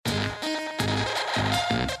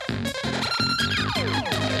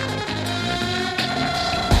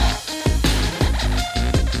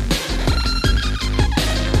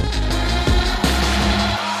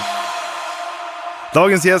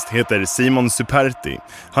Dagens gäst heter Simon Superti.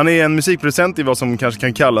 Han är en musikproducent i vad som kanske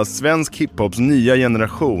kan kallas svensk hiphops nya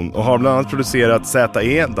generation och har bland annat producerat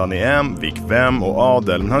Z.E., Danny M, Vic Vem och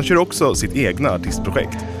Adel, men han kör också sitt egna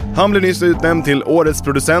artistprojekt. Han blev nyss utnämnd till årets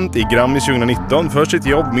producent i Grammy 2019 för sitt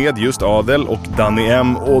jobb med just Adel och Danny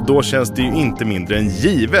M, och då känns det ju inte mindre än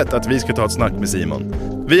givet att vi ska ta ett snack med Simon.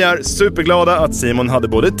 Vi är superglada att Simon hade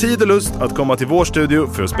både tid och lust att komma till vår studio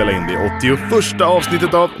för att spela in det 81:a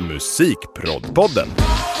avsnittet av Musikproddpodden.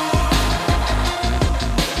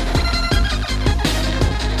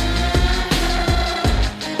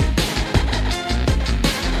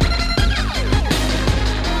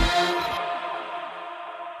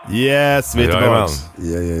 Yes, vi är tillbaka.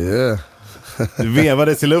 Ja. Du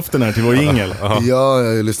vevades i luften här till vår jingel. Ja, jag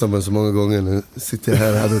har lyssnat på den så många gånger. Nu sitter jag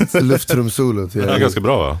här och hade ett luftrumsolo till. Det är ganska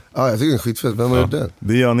bra, va? Ja, jag tycker den är skitfett. Vem har gjort den?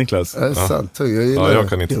 Det gör Niklas. Är det sant? Jag gillar Ja, jag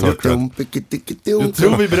kan inte ta det. Jag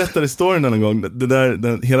tror vi berättade storyn någon gång.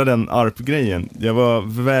 Hela den ARP-grejen. Jag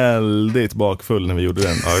var väldigt bakfull när vi gjorde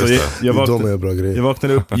den. Ja, just det. Jag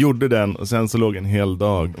vaknade upp, gjorde den och sen så låg en hel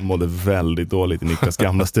dag och mådde väldigt dåligt i Niklas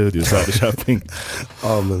gamla studio i Söderköping.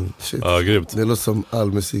 Ja, men shit. Ja, grymt. Det låter som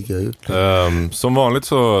all musik jag har gjort. Som vanligt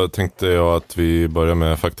så tänkte jag att vi börjar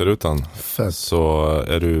med faktarutan. Fett. Så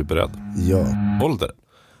är du beredd? Ja. Ålder?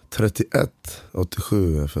 31,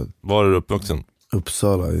 87 är jag född. Var är du uppvuxen?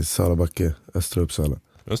 Uppsala, i Salabacke, östra Uppsala.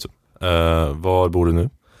 Just det. Var bor du nu?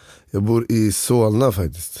 Jag bor i Solna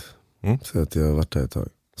faktiskt. Mm. Så att jag har varit här ett tag.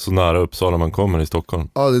 Så nära Uppsala man kommer i Stockholm.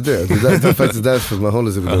 Ja, det är faktiskt därför man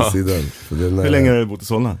håller sig på den sidan. För det är Hur länge har du bott i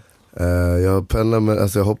Solna?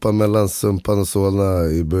 Jag hoppade mellan Sumpan och Solna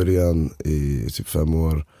i början i typ 5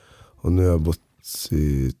 år. Och nu har jag bott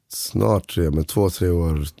i snart 2-3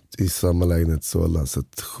 år i samma lägenhet i Solna. Så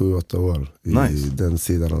 7-8 år i den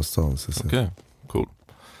sidan av stan. Okej, cool.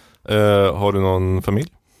 Har du någon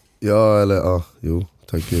familj? Jo,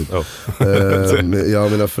 tack Gud. Jag har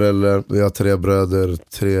mina föräldrar, jag har 3 bröder,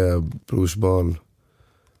 3 brorsbarn.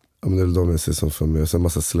 Ja, men det är de jag ser som familj. Jag ser en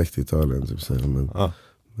massa släkt i Italien typ, men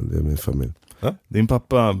det är min familj. Din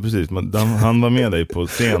pappa, precis, han var med dig på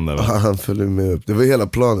scen där, va? Han följde med upp. Det var hela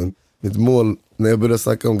planen. Mitt mål, när jag började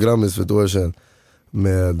snacka om Grammys för ett år sedan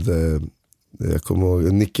med, jag kommer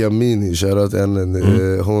ihåg, Nicki Amini, shoutout henne.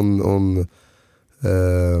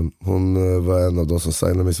 Hon var en av de som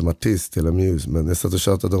signade mig som artist till Amuse. Men jag satt och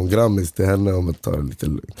tjatade om Grammys till henne om att ta det lite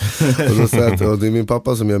lugnt. Och det är min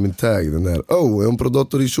pappa som gör min tag. Den där, är un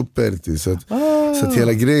prodotto di Superti. Så att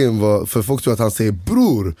hela grejen var, för folk tror att han säger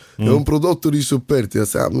bror. Är un prodotto di Superti. Jag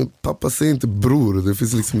säger, men pappa säger inte bror. Det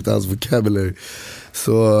finns liksom inte hans vocabulary.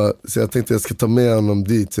 Så jag tänkte jag ska ta med honom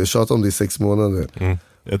dit. Så jag tjatade om det i 6 månader.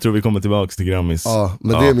 Jag tror vi kommer tillbaka till Grammys. Ja,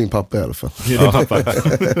 men det är min pappa i alla fall. Det är din pappa.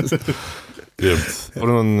 Grymt. Har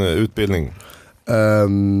du någon utbildning?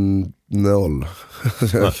 0.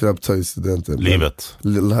 Jag har knappt tagit studenten. Livet?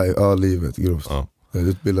 Livet, grovt. Jag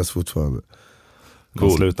utbildas fortfarande.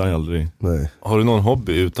 Cool. Slutar aldrig. Nej. Har du någon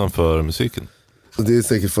hobby utanför musiken? Det är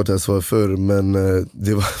säkert för att jag svarade förr, men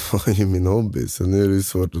det var ju min hobby. Så nu är det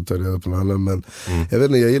svårt att ta reda på någon annan. Men jag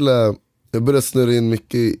vet inte, jag började snurra in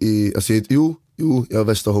mycket i, alltså jag har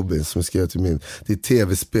värsta hobbyn som jag ska göra till min. Det är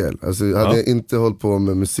tv-spel. Alltså hade jag inte hållit på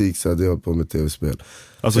med musik så hade jag hållit på med tv-spel.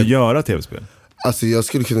 Alltså göra tv-spel? Alltså jag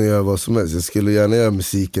skulle kunna göra vad som helst. Jag skulle gärna göra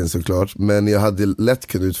musiken såklart. Men jag hade lätt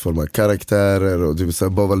kunnat utforma karaktärer och typ, så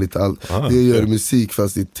bara vara lite det jag gör musik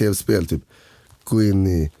fast i tv-spel. Typ gå in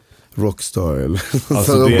i Rockstar eller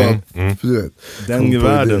alltså du vet, den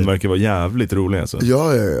världen verkar vara jävligt rolig alltså.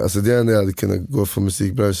 Ja, alltså det är det jag hade kunnat gå från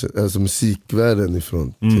musikbranschen, alltså musikvärlden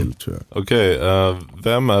ifrån till, tror jag. Okej,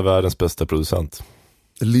 vem är världens bästa producent?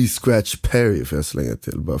 Lee Scratch Perry får jag slänga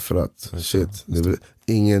till, bara för att shit, det är väl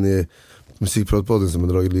ingen i Musikproddpodden som har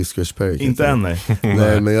dragit Lee Scratch Perry. Inte än, nej.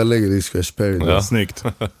 Nej, men jag lägger Lee Scratch Perry. Ja. Snyggt.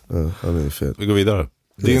 Ja, han är fet. Vi går vidare.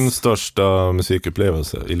 Din största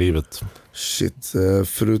musikupplevelse i livet? Shit,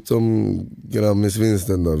 förutom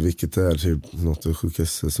Grammisvinsten då, vilket är typ något av det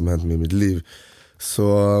sjukaste som hänt med mitt liv.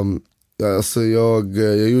 Så alltså jag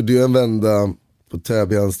gjorde ju en vända på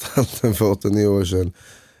Täbyanstalten för 8-9 år sedan.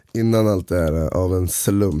 Innan allt det här, av en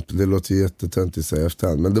slump. Det låter jättetöntigt att säga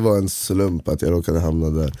efterhand, men det var en slump att jag råkade hamna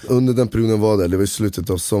där. Under den perioden var det var i slutet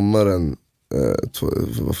av sommaren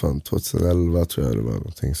 2011 tror jag det var,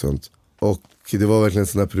 någonting sånt. Och det var verkligen en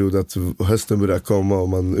sån här period att hösten började komma och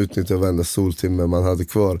man utnyttjade varenda soltimme man hade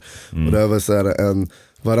kvar. Och det var så här,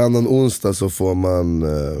 varannan onsdag så får man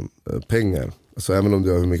pengar. Alltså även om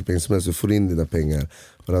du har hur mycket pengar som helst så får du in dina pengar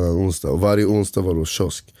varannan onsdag. Och varje onsdag var då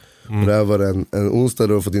kiosk. Och det här var en onsdag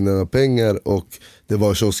då du fått in dina pengar och det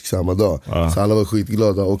var kiosk samma dag. Så alla var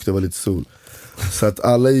skitglada och det var lite sol. Så att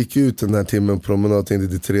alla gick ut den här timmen promenad, tänkte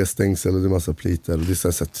det är 3 stängsel och det är massa plitar. Och det är så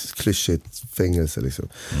här klyschigt fängelse liksom.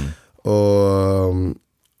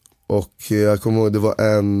 Och jag kommer ihåg, det var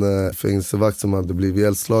en fängelsevakt som hade blivit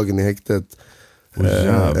ihjälslagen i häktet.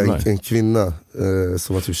 En kvinna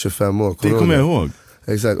som var typ 25 år. Det kommer jag ihåg.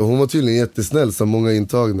 Exakt, och hon var tydligen jättesnäll som många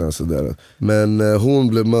intagna och sådär. Men hon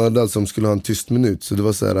blev mördad som skulle ha en tyst minut. Så det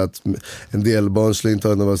var så här att en del barnsliga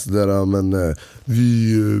intagna var sådär, men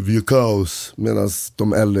vi är kaos. Medan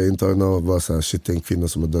de äldre intagna var så här, shit, en kvinna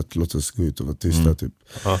som har dött, låt oss gå ut och vara tysta typ.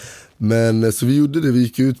 Men så vi gjorde det, vi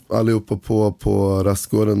gick ut allihopa på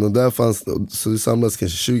rastgården. Och där fanns, så det samlades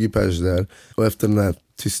kanske 20 pers där. Och efter den här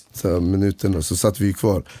tysta minuten så satt vi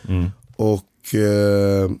kvar.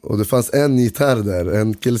 Och det fanns en gitarr där,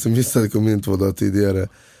 en kille som just hade kommit in 2 dagar tidigare,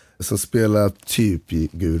 som spelade typ i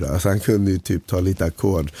gura. Alltså han kunde ju typ ta lite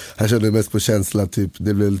ackord. Han körde mest på känsla typ,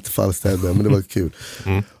 det blev lite falskt där, men det var kul.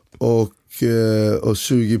 Och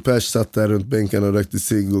 20 pers satt där runt bänkarna och rökte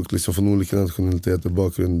cigg och liksom från olika nationaliteter,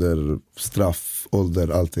 bakgrunder, straff, ålder,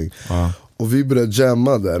 allting. Och vi började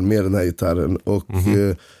jamma där med den här gitarren. Och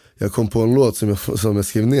jag kom på en låt som jag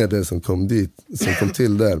skrev ner där, som kom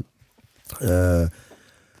till där.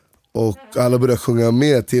 Och alla började sjunga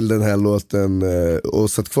med till den här låten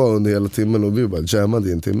och satt kvar under hela timmen och vi bara jammade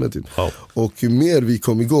i en timme typ. Och ju mer vi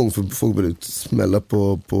kom igång, för folk började smälla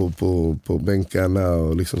på bänkarna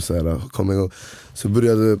och liksom så här, kom igång, så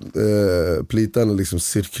började plitarna liksom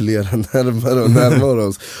cirkulera närmare och närmare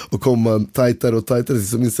oss och komma tajtare och tajtare,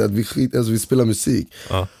 som inser att vi spelar musik.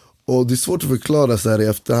 Och det är svårt att förklara så här i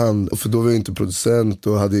efterhand, för då var jag inte producent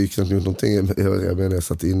och hade ju knappt gjort någonting. Jag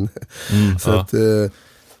satt in. Så att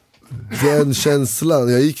den känslan,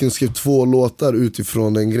 jag gick och skrev 2 låtar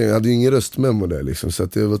utifrån den grejen. Jag hade ju ingen röstmemo där liksom, så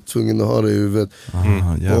att jag var tvungen att ha det i huvudet.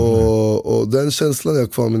 Och den känslan jag har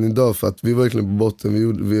kvar med idag, för att vi var verkligen på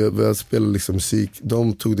botten. Vi spelade liksom musik,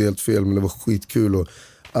 de tog det helt fel, men det var skitkul och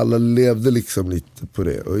alla levde liksom lite på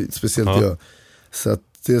det, och speciellt jag. Så att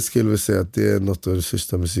det skulle vi säga att det är något av de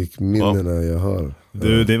största musikminnena jag har.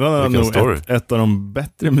 Du, det var nog ett av de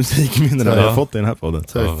bättre musikminnena jag har fått i den här podden.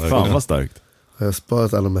 Fan vad starkt. Jag har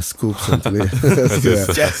sparat alla de här scoopsen till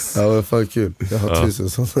er. Yes. Ja, men fan kul. Jag har 1000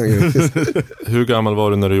 sådana grejer. Hur gammal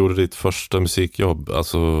var du när du gjorde ditt första musikjobb?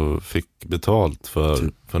 Alltså fick betalt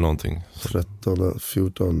för någonting? 13,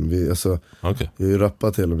 14. Vi har ju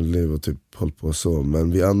rappat hela mitt liv och typ hållit på så.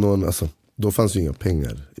 Men vi anordnade, alltså, då fanns ju inga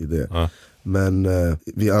pengar i det. Men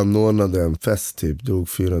vi anordnade en fest typ, drog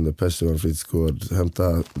 400 personer, fritidsgård,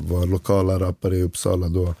 hämtade våra lokala rappare i Uppsala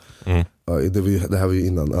då. Det här var ju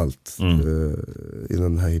innan allt,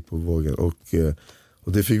 innan den här hiphopvågen,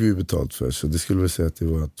 och det fick vi betalt för, så det skulle vi säga att det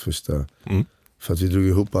var ett första, för att vi drog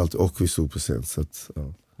ihop allt och vi stod på scen, så att,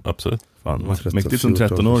 absolut. Fan, mäktigt som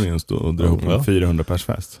 13-åringen stod och drog ihop 400 pers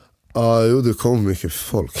fest. Ja, jo, det kom mycket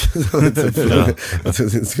folk. Jag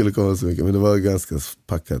trodde det inte skulle komma så mycket, men det var ganska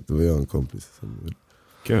packat. Det var jag och en kompis.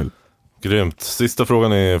 Kul. Grymt. Sista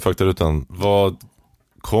frågan är faktarutan. Vad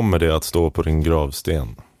kommer det att stå på din gravsten?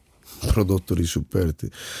 Prodotto di Superti.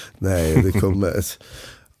 Nej, det kommer...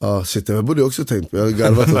 shit, jag borde också tänkt på. Jag har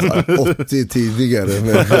garvat åt 80 tidigare.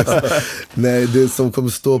 Men, nej, det som kommer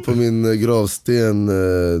stå på min gravsten,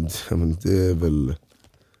 det är väl...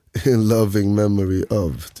 In loving memory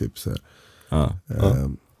of, typ så här.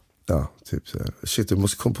 Ja, typ så här. Shit, jag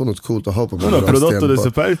måste komma på något coolt att ha på min gravsten. Prodotto di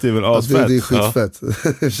Superti är väl asfett. Det är skitfett.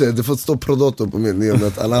 Det får stå Prodotto på min, i och med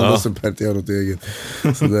att alla andra Superti har något eget.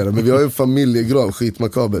 Sådär. Men vi har ju en familjegrav,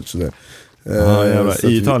 skitmakabert sådär.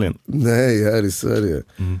 I Italien? Nej, här i Sverige.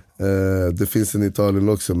 Det finns en i Italien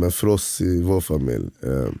också, men för oss i vår familj.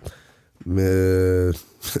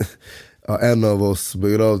 En av oss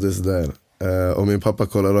begravdes där. Och min pappa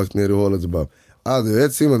kollade rakt ner i hålet och bara, du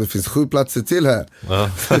vet Simon, det finns 7 platser till här.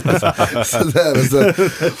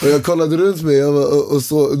 Och jag kollade runt mig och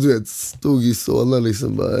så, du vet, stod i Solna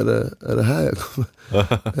liksom, bara, är det här jag kommer?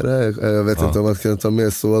 Jag vet inte om man kan ta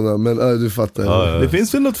med Solna, men du fattar. Det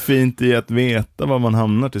finns väl något fint i att veta var man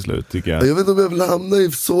hamnar till slut, tycker jag. Jag vet inte om jag vill hamna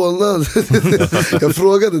i Solna. Jag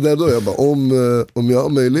frågade där då, jag bara, om jag har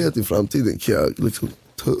möjlighet i framtiden, kan jag liksom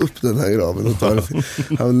ta upp den här graven och ta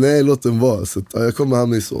den. Nej, låt den vara. Så jag kommer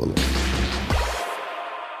hamna i Solna.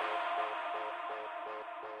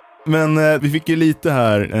 Men vi fick ju lite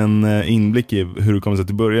här en inblick i hur det kommer sig att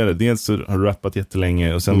det började. Dels så har du rappat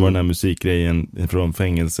jättelänge och sen var den här musikgrejen från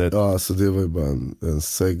fängelset. Ja, alltså det var ju bara en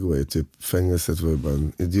segway. Typ fängelset var ju bara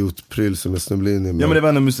en idiotpryl som jag snubblade in i. Ja, men det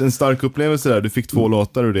var en stark upplevelse där. Du fick 2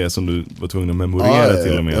 låtar ur det som du var tvungen att memorera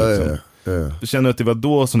till och med. Du kände att det var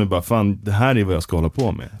då som du bara, fan, det här är vad jag ska hålla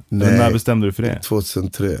på med. När bestämde du för det?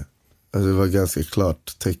 2003. Alltså det var ganska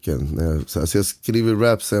klart tecken. Alltså jag skriver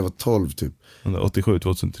rap sen jag var 12 typ. 87,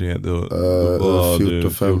 2003, då var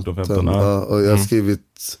 14, 15. Ja, och jag har skrivit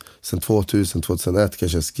sen 2000, 2001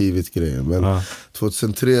 kanske jag skrivit grejer. Men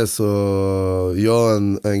 2003 så jag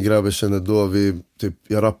och en grabb jag kände då,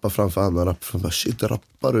 jag rappade framför andra, rappade framför, shit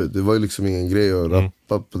rappar du? Det var ju liksom ingen grej att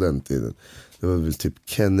rappa på den tiden. Det var väl typ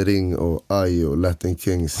Ken Ring och Ayo, Latin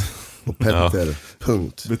Kings och Petter,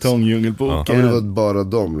 punkt. Betongdjungelboken. Ja, det var bara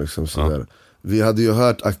dem liksom sådär. Vi hade ju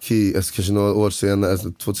hört Aki, kanske några år senare,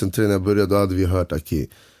 2003 när jag började, då hade vi hört Aki.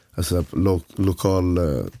 Alltså på lokal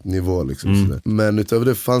nivå liksom sådär. Men utöver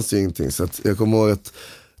det fanns det ingenting. Så att jag kommer ihåg att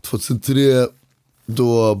 2003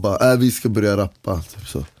 då bara, vi ska börja rappa typ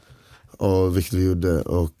så. Och vilket vi gjorde.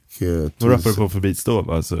 Och vad rappade du på för beats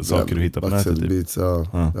då? Alltså saker du hittade på nätet typ? Beats, ja.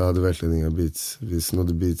 Jag hade verkligen inga beats. Vi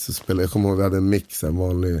snodde beats och spelade. Jag kommer ihåg att vi hade en mix, en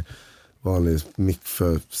vanlig mick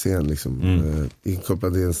för scen liksom.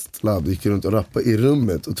 Inkopplade i en sladd, gick runt och rappade i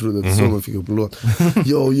rummet och trodde att så man fick upp en låt.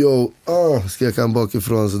 Yo, skrek han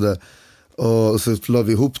bakifrån sådär. Och så la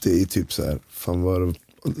vi ihop det i typ så här, fan var det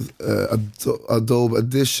Adobe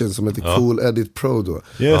Edition som heter Cool Edit Pro då.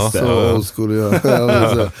 Just det. Så old school,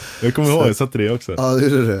 ja. Jag kommer ihåg, jag satte det också. Ja, det är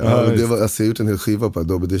det. Ja, det var, alltså, jag har gjort en hel skiva på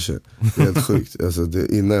Adobe Edition. Det är helt sjukt, alltså,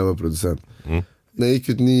 innan jag var producent. När jag gick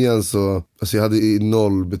ut 9 så, alltså jag hade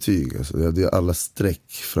 0 betyg, alltså, jag hade alla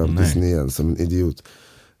streck fram till 9 som en idiot.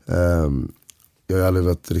 Jag har aldrig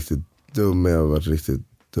varit riktigt dum, men jag har varit riktigt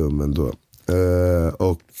dum ändå.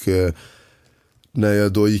 När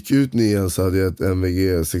jag då gick ut 9 så hade jag ett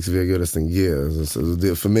MVG, 6 VG och resten G. Så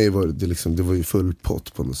det, för mig var det liksom, det var ju full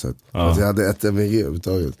pott på något sätt. Alltså jag hade ett MVG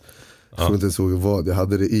överhuvudtaget. Jag kommer inte ens ihåg vad jag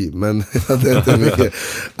hade det i, men jag hade ett MVG.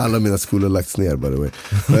 Alla mina skolor lagts ner by the way.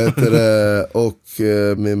 Och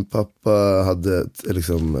min pappa hade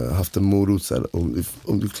liksom haft en morot så här,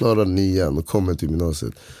 om du klarar 9 och kommer till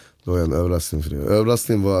gymnasiet, då var jag en överraskning för det.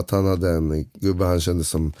 Överraskningen var att han hade en gubbe han kände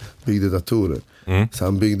som byggde datorer. Så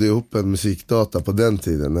han byggde ihop en musikdata på den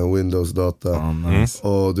tiden, en Windows-data.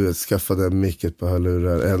 Och du vet, skaffade en mic på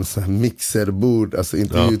hörlurar, en sån här mixerbord, alltså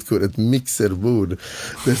inte ljudkort, ett mixerbord.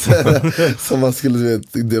 Det är så här, som man skulle, du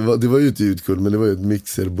vet, det var ju ett ljudkort, men det var ju ett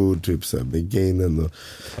mixerbord typ så här, med gainen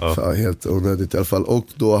och helt onödigt i alla fall. Och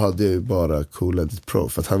då hade jag ju bara Cool Edit Pro,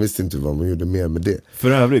 för att han visste inte vad man gjorde mer med det.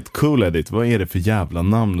 För övrigt, Cool Edit, vad är det för jävla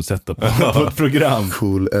namn att sätta på ett program?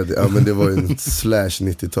 Cool Edit, ja men det var ju en slash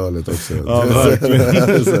 90-talet också.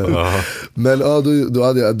 Men då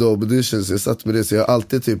hade jag Adobe Edition, så jag satt med det, så jag har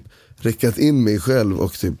alltid typ räckat in mig själv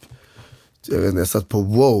och typ, jag vet inte, jag satt på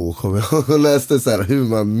wow och läste så här hur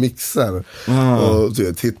man mixar och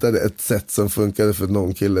jag hittade ett sätt som funkade för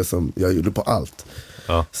någon kille som jag gjorde på allt.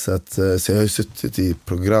 Så jag har ju suttit i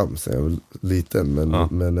program sen jag var liten,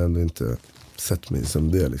 men ändå inte sett mig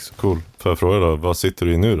som det liksom. Cool. Får jag fråga då, vad sitter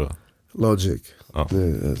du i nu då? Logic.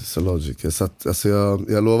 Så Logic.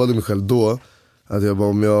 Jag lovade mig själv då att jag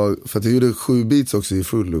bara, för att jag gjorde 7 beats också i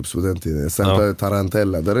Fruit Loops på den tiden. Jag samplade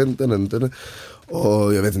Tarantella.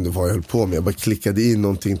 Och jag vet inte vad jag höll på med. Jag bara klickade in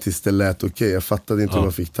någonting tills det lät okej. Jag fattade inte hur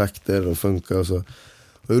man fick takter och funka och så.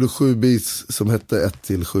 Jag gjorde 7 beats som hette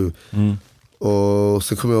 1-7. Och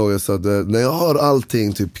sen kommer jag ihåg att jag sa att när jag har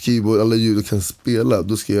allting, typ keyboard, alla ljud och kan spela,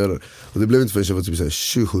 då ska jag göra det. Och det blev inte förrän jag var typ så här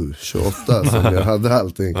 27, 28 som jag hade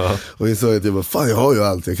allting. Och jag sa att jag bara, fan jag har ju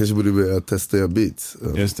allt, jag kanske borde börja testa göra beats.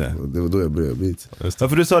 Just det. Och det var då jag började beats. Just det.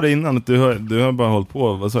 För du sa det innan att du har bara hållit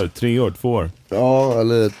på, vad sa du, 3 år, 2 år? Ja,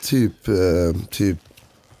 eller typ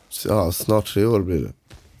snart 3 år blir det.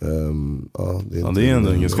 Det är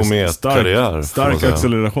en ganska stark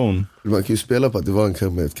acceleration. Man kan ju spela på att det var en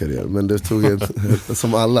kometkarriär, men det tog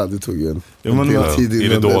som alla, det tog en tid. I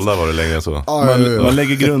det dolda var det länge så. Man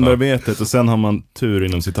lägger grundarbetet och sen har man tur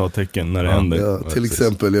inom citattecken när det händer. Till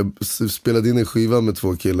exempel, jag spelade in en skiva med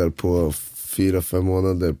 2 killar på 4-5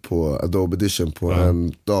 månader på Adobe Edition på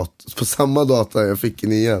en på samma data jag fick i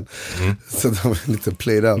 9. Så det var lite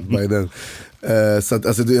played out by den. Så att,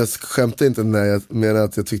 alltså, jag skämtade inte när jag menade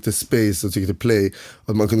att jag tyckte space och tyckte play,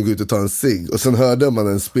 att man kunde gå ut och ta en cigg och sen hörde man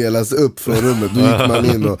den spelas upp från rummet. Då gick man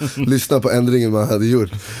in och lyssnade på ändringen man hade gjort.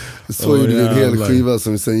 Så gjorde vi en hel skiva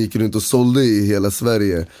som vi sen gick runt och sålde i hela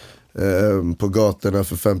Sverige, på gatorna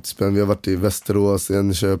för 50 spänn. Vi har varit i Västerås,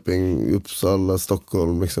 Enköping, Uppsala,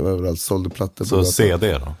 Stockholm, liksom överallt, sålde plattor. Så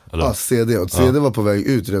CD då? Eller? Ja, CD, och CD var på väg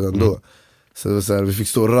ut redan då. Så det var så här, vi fick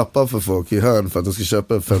stå och rappa för folk i hörn för att de skulle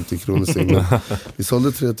köpa en 50 kronor singel. Vi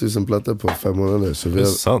sålde 3000 plattor på 5 månader. Så det är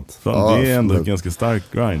sant. Fan, det är ändå ett ganska starkt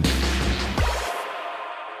grind.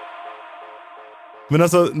 Men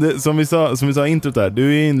alltså, som vi sa i introt där,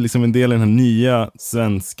 du är liksom en del av den här nya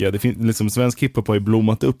svenska, det finns liksom, svensk hiphop har ju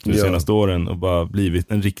blommat upp nu senaste åren och bara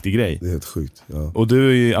blivit en riktig grej. Det är helt sjukt, ja. Och du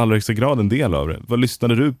är i allra högsta grad en del av det. Vad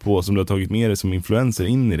lyssnade du på som du har tagit med dig som influencer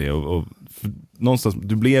in i det? Och någonstans,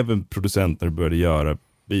 du blev en producent när du började göra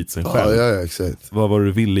beatsen själv. Ja, exakt. Vad var det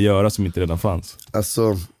du ville göra som inte redan fanns?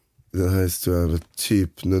 Alltså, den här historien har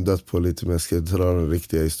typ nuddat på lite, men jag ska dra den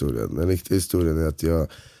riktiga historien. Den riktiga historien är att jag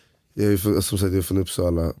är som sagt, jag är från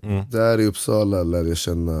Uppsala. Där i Uppsala lärde jag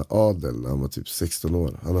känna Adel när han var typ 16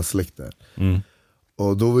 år. Han har släkt där.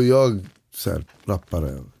 Och då var jag så här,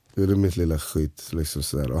 rappare. Jag gjorde mitt lilla skit liksom,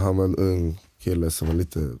 så där. Och han var en ung kille som var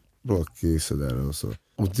lite bråkig sådär och så.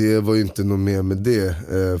 Och det var ju inte något mer med det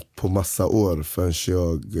på massa år förrän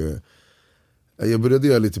jag började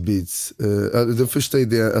göra lite beats. Den första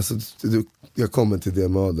idén, alltså, jag kommer till det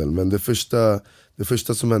med Adel, men det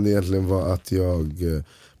första som hände egentligen var att jag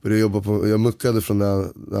började jobba jag muckade från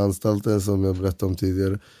anstalten som jag berättade om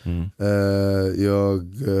tidigare. Jag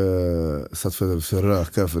satt för att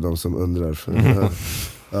röka för de som undrar.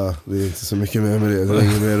 Ja, det är inte så mycket mer med det. Det är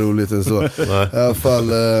inget mer roligt än så. I alla fall.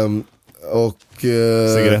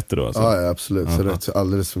 Cigaretter då alltså? Ja, absolut. Så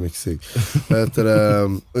alldeles för mycket cigg.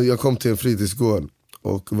 Jag kom till en fritidsgård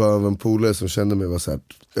och var en polare som kände mig, var så här,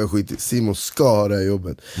 jag skiter, Simon ska ha det här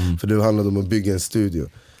jobbet. För det handlade om att bygga en studio.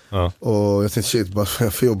 Och jag tänkte, shit, bara för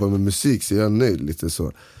jag får jobba med musik så jag är nöjd lite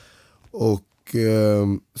så. Och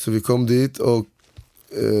så vi kom dit och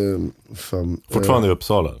fortfarande i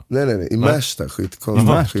Uppsala? Nej, i Märsta,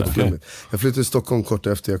 skitkonstigt. Jag flyttade till Stockholm kort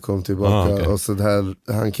efter jag kom tillbaka. Och så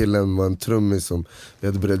han killen var en trummis som jag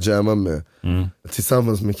hade börjat jamma med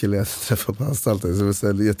tillsammans med killen jag träffade på anstalten. Så det var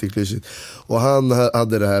så jätteklyschigt. Och han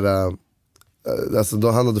hade det här, alltså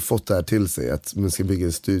då han hade fått det här till sig att man ska bygga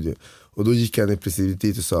en studio. Och då gick han i princip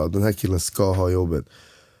dit och sa den här killen ska ha jobbet.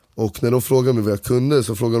 Och när de frågade mig vad jag kunde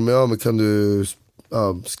så frågade de mig, men kan du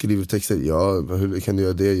skriver texter? Ja, hur kan du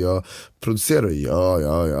göra det? Ja, producerar?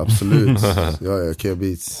 Ja, absolut. Jag kan göra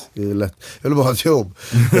beats, det är lätt. Jag vill bara ha ett jobb.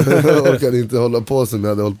 Jag orkade inte hålla på som jag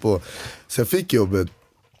hade hållit på. Så jag fick jobbet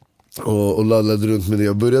och laddade runt med det.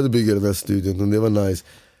 Jag började bygga den här studion och det var nice.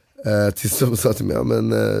 Tills de sa till mig,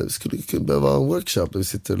 skulle du kunna behöva en workshop där vi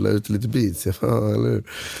sitter och lär ut lite beats? Eller hur?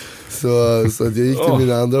 Så att jag gick till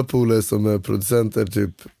mina andra polare som är producenter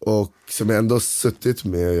typ, och som jag ändå har suttit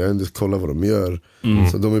med. Jag har ändå kollat vad de gör.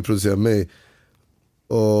 Så de har producerat mig.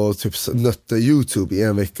 Och typ nötte YouTube i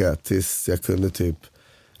en vecka tills jag kunde typ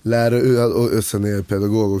lära ut. Och sen är jag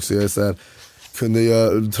pedagog också. Jag är så här, kunde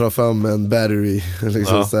jag dra fram en battery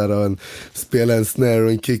liksom så här, och spela en snare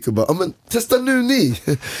och en kick och bara, men testa nu ni.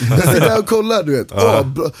 Jag sitter här och kollar, du vet.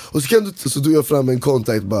 Bra. Och så tog jag fram en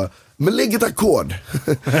kontakt bara, men lägg ett ackord.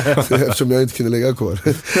 Eftersom jag inte kunde lägga ackord.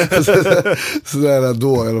 så där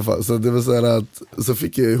då i alla fall. Så det var så här att, så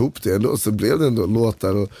fick jag ihop det ändå. Så blev det ändå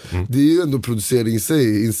låtar. Och det är ju ändå producering i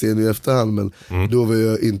sig, inser nu i efterhand. Men då var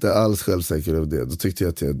jag inte alls självsäker av det. Då tyckte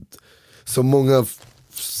jag att så många,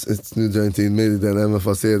 nu drar jag inte in mig i den även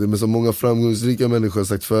fast jag är det, men så många framgångsrika människor har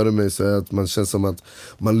sagt före mig, så att man känns som att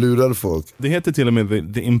man lurar folk. Det heter till och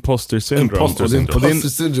med the imposter syndrome. Imposter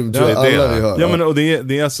syndrome tror jag alla vi har. Ja, men och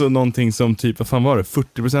det är alltså någonting som typ, vad fan var det?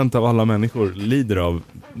 40% av alla människor lider av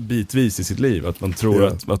bitvis i sitt liv. Att man tror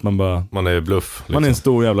att man bara... Man är bluff. Liksom. Man är en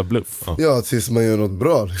stor jävla bluff. Ja, tills man gör något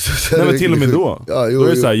bra. Liksom. Nej, men till och med då. Ja, då är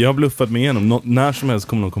det så här, jag har bluffat mig igenom. När som helst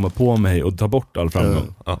kommer de komma på mig och ta bort all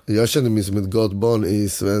framgång. Jag kände mig som ett gatbarn i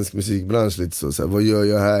svensk musikbransch lite så här, vad gör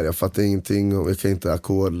jag här? Jag fattar ingenting och jag kan inte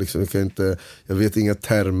ackord liksom, jag vet inga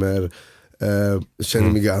termer. Jag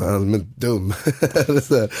känner mig allmänt dum.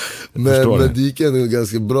 men det gick ändå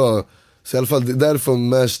ganska bra. Så i alla fall därifrån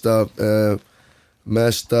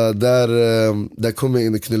Märsta, där kom jag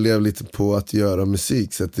in och kunde leva lite på att göra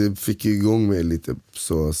musik. Så att det fick igång mig lite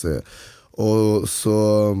så att säga. Och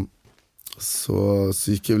så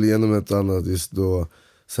gick jag väl igenom ett annat just då.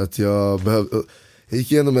 Så att jag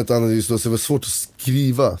gick igenom ett annat just då, så det var svårt att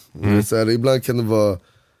skriva. Så här, ibland kan det vara,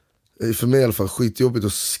 för mig i alla fall, skitjobbigt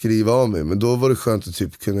att skriva av mig. Men då var det skönt att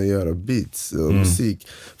typ kunna göra beats och musik.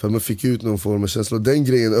 För att man fick ut någon form av känsla. Och den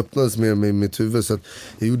grejen öppnades mer med mitt huvud. Så att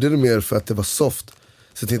jag gjorde det mer för att det var soft.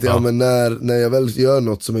 Så jag tänkte, men när jag väl gör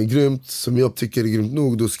något som är grymt, som jag tycker är grymt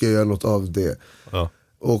nog, då ska jag göra något av det.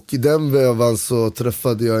 Och i den vävan så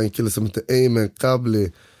träffade jag en kille som heter Ayman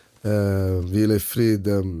Kabli. Vila i frid.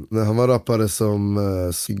 När han var rappare som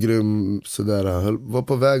grym sådär, han var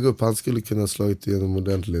på väg upp, han skulle kunna slagit igenom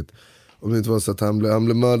ordentligt. Om det inte var så att han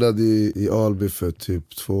blev mördad i Alby för typ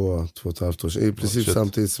 2,5 år sedan. I princip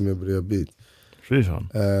samtidigt som jag började beat.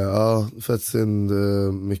 Ja, fett synd,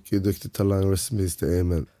 mycket duktig talang, rest in peace till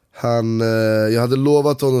Amen. jag hade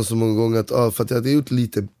lovat honom så många gånger att, för att jag hade gjort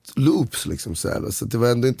lite loops liksom så här, så det var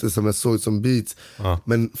ändå inte som jag såg som beats.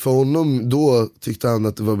 Men för honom då tyckte han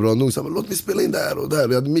att det var bra nog, så han, låt mig spela in där och där,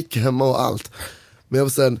 jag hade mycket hemma och allt. Men jag var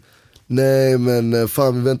såhär, nej men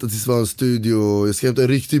fan vi väntar tills vi har en studio, jag ska hämta en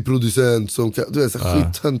riktig producent som kan, du vet, så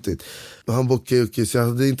skittöntigt. Och han var okej, så jag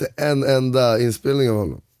hade inte en enda inspelning av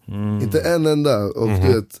honom. Inte en enda, och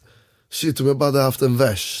du vet, shit om jag bara hade haft en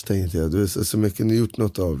vers, tänkte jag, du vet, så mycket ni gjort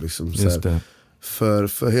något av liksom, så här,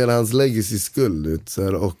 för hela hans legacy skull, du vet, så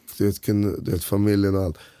här, och du vet, familjen och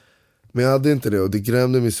allt. Men jag hade inte det, och det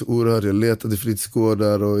grämde mig så oerhört. Jag letade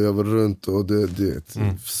fritidsgårdar och jag var runt, och det är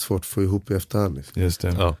svårt att få ihop i efterhand liksom. Just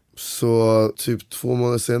det. Ja. Så typ 2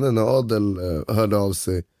 månader senare när Adel hörde av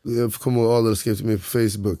sig, jag kommer ihåg Adel skrev till mig på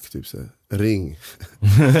Facebook typ så här, ring.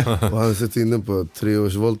 Och han sett inne på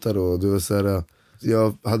 3-årsvoltar, och det var så här,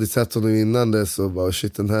 jag hade sett honom innan dess och bara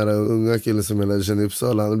shit, den här unga killen som jag lärde känna i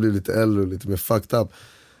Uppsala, han har blivit lite äldre och lite mer fucked up.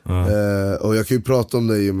 Och jag kan ju prata om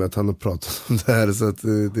det i och med att han har pratat om det här, så att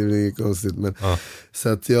det är inget konstigt, men så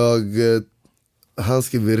att han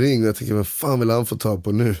skrev ring och jag tänker, men fan vill han få ta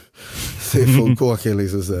på nu? Säger folk kåken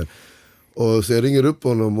liksom så här. Och så jag ringer upp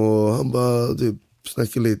honom och han bara typ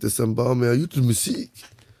snackar lite, sen bara, men jag har gjort musik.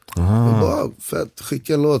 Han bara, fett,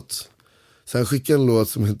 skicka en låt. Så han skickade en låt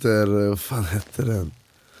som heter, vad fan hette den?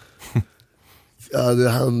 Ja,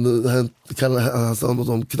 han sa något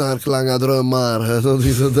om knarklanga drömmar,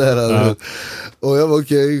 någonting sånt där. Och jag var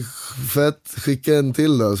okej, fett, skicka en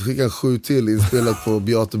till då. Så skickade han 7 till inspelat på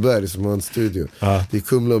Beateberg som har en studio. Det är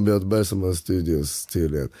Kumla och Beateberg som har en studio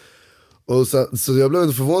tydligen. Och så jag blev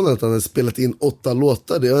ändå förvånad att han hade spelat in 8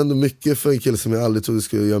 låtar. Det är ändå mycket för en kille som jag aldrig trodde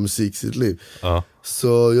skulle göra musik i sitt liv.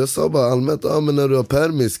 Så jag sa bara allmänt, men när du har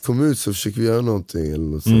permis, kom ut så försöker vi göra någonting eller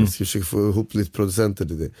något. Så jag ska försöka få ihop lite producenter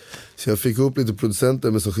till det. Så jag fick ihop lite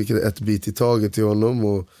producenter, men så skickade ett beat i taget till honom.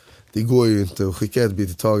 Och det går ju inte att skicka ett beat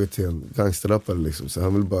i taget till en gangsterrappare liksom. Så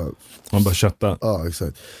han vill bara kötta. Ja,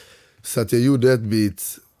 exakt. Så att jag gjorde ett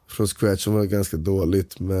beat från scratch som var ganska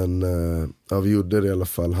dåligt, men vi gjorde det i alla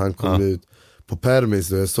fall. Han kom ut på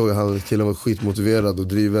permis och jag såg att killen var skitmotiverad och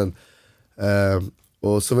driven.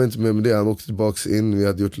 Och så var jag inte med det, han åkte tillbaks in, vi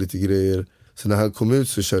hade gjort lite grejer. Så när han kom ut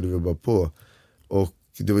så körde vi bara på. Och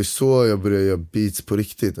det var ju så jag började göra beats på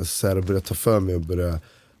riktigt. Alltså så här, jag började ta för mig och började,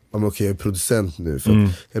 okej, jag är producent nu. För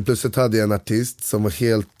helt plötsligt hade jag en artist som var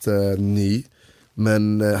helt ny,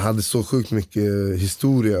 men hade så sjukt mycket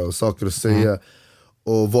historia och saker att säga.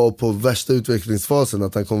 Och var på värsta utvecklingsfasen,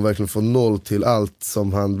 att han kom verkligen från 0 till allt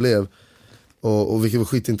som han blev. Och vilket var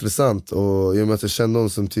skitintressant. Och i och med att jag kände honom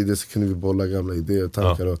som tidigare så kunde vi bolla gamla idéer och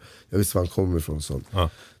tankar. Och jag visste var han kom ifrån sånt.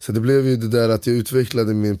 Så det blev ju det där att jag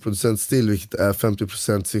utvecklade min producentstil, vilket är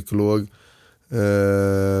 50% psykolog.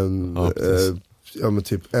 Men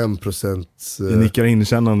typ 1%. Jag nickar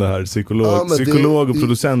inkännande här, psykolog och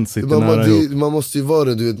producent sitter nära ihop. Man måste ju vara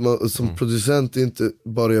det, du vet, som producent är inte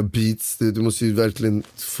bara göra beats, du måste ju verkligen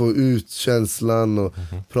få ut känslan och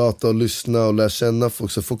prata och lyssna och lära känna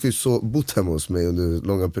folk. Så folk har ju så bott hemma hos mig under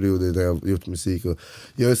långa perioder där jag har gjort musik, och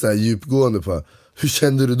jag är så här djupgående på, hur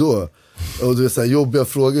kände du då? Och du vet, så här jobbiga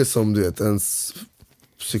frågor som du vet, en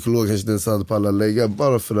psykolog kanske inte ens hade på alla lägga,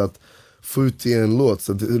 bara för att få ut i en låt.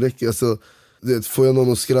 Så det räcker, alltså, får jag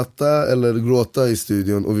någon att skratta eller gråta i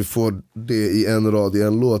studion och vi får det i en rad, i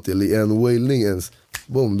en låt eller i en wailning ens,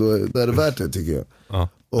 boom, då är det värt det, tycker jag.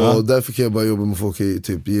 Och därför kan jag bara jobba med folk jag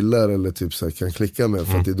typ gillar eller typ så här, kan klicka med,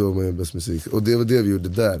 för att det är då man gör bäst musik. Och det var det vi gjorde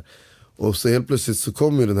där. Och så helt plötsligt så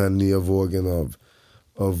kom ju den här nya vågen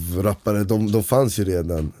av rappare, de fanns ju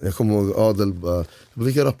redan. Jag kommer ihåg Adel bara,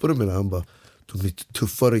 vilka rappare menar han? Bara, de lite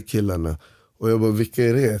tuffare killarna. Och jag bara, vilka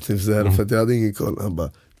är det? Typ så här, för att jag hade ingen koll. Han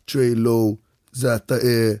bara, Dre Low,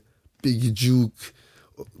 Z.E, Biggie Juke.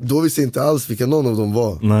 Då visste jag inte alls vilka någon av dem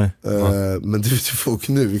var. Men det vet ju folk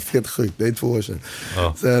nu, vilket är helt sjukt. Det är 2 år sedan.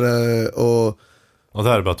 Så här, och det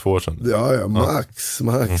här är bara 2 år sedan. Ja, max.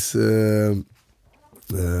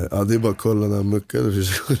 Det är bara att kolla när han muckade.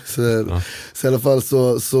 Så i alla fall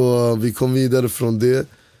så vi kom vidare från det.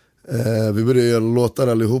 Vi började göra låtar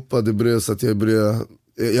allihopa. Det började så att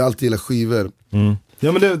jag alltid gillar skivor.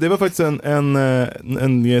 Ja, men det var faktiskt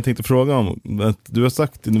en jag tänkte fråga om. Att du har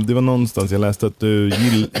sagt, det var någonstans jag läste att du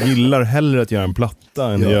gillar hellre att göra en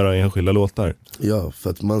platta än att göra enskilda låtar. Ja, för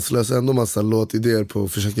att man slösar ändå massa låtidéer på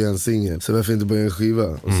att försöka göra en singel. Så varför inte bara en skiva?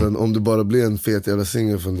 Och sen om det bara blir en fet jävla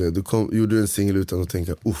singel från det, då gjorde du en singel utan att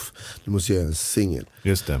tänka, du måste göra en singel.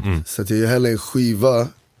 Just det. Så att jag gör hellre en skiva,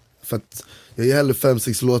 för att jag gör hellre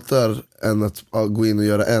 5-6 låtar än att gå in och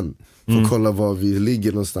göra en. För att kolla var vi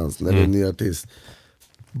ligger någonstans när det är en ny artist.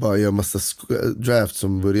 Bara göra massa draft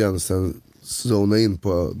som början, sen zona in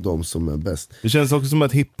på de som är bäst. Det känns också som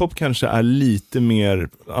att hiphop kanske är lite mer,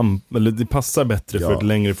 eller det passar bättre för ett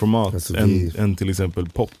längre format alltså än till exempel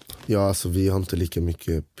pop. Ja, alltså vi har inte lika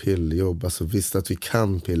mycket pilljobb. Alltså visst att vi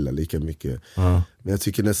kan pilla lika mycket. Men jag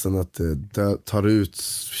tycker nästan att det tar ut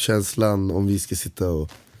känslan om vi ska sitta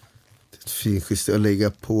och finjustera och lägga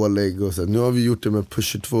pålägg och så. Nu har vi gjort det med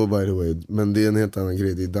Pusher 2 by the way. Men det är en helt annan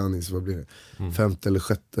grej. Det är Danis, vad blir det? 5:e eller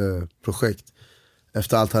 6:e projekt.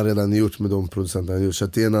 Efter allt han redan gjort med de producenterna han gjort. Så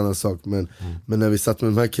det är en annan sak. Men när vi satt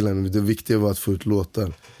med de här killarna, det viktiga var att få ut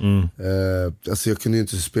låtar. Alltså jag kunde ju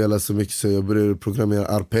inte spela så mycket, så jag började programmera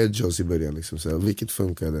arpeggios i början liksom, så vilket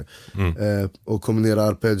funkade. Och kombinera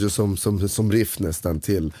arpeggios som riff nästan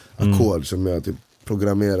till ackord som jag typ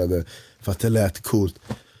programmerade för att det lät coolt.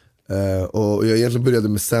 Och jag egentligen började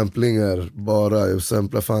med samplingar bara. Jag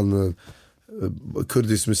samplade fan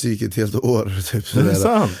kurdisk musik ett helt år typ. Det är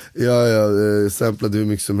sant? Ja, jag samplade hur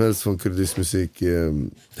mycket som helst från kurdisk musik.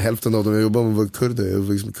 Hälften av dem jag jobbade med var kurder. Jag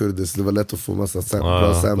var liksom kurder, så det var lätt att få massa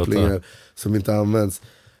bra samplingar som inte används.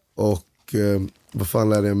 Och vad fan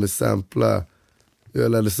lärde jag mig sampla?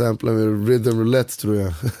 Jag lärde sampla med Rhythm Roulette, tror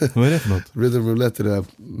jag. Vad är det för något? Rhythm Roulette är det här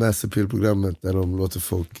Mass Appeal-programmet där de låter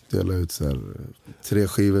folk dela ut så här 3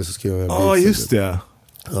 skivor, så ska jag göra Ja, just det.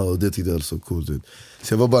 Ja, och det tyckte jag så coolt ut.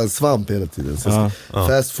 Så jag var bara en svamp hela tiden. Så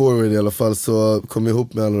fast forward i alla fall, så kom jag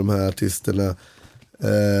ihop med alla de här artisterna.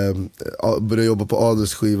 Började jobba på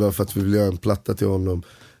Adels skiva för att vi ville göra en platta till honom.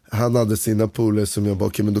 Han hade sina polare som jag bara,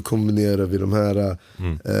 okej, men då kombinerar vi de här.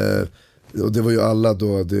 Och det var ju alla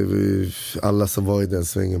då, det var ju alla som var i den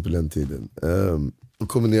svängen på den tiden. Och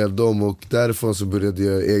kombinerade dem, och därifrån så började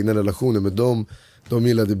jag egna relationer med dem. De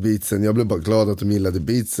gillade beatsen, jag blev bara glad att de gillade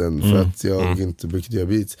beatsen för att jag inte brukade göra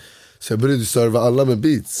beats. Så jag började serva alla med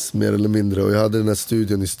beats mer eller mindre, och jag hade den här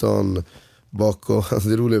studion i stan bakom. Alltså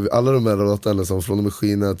det är roligt, alla de här låtarna som från de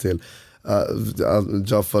Skina till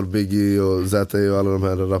Jafar, Biggie och Zeta och alla de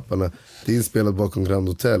här rapparna, det är inspelat bakom Grand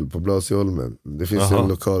Hotel på Blasieholmen. Det finns ju en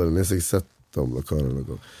lokal, ni har säkert sett de lokalerna.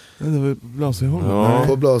 Det var Blasieholmen. Ja.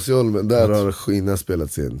 På Blasieholmen, där har Skina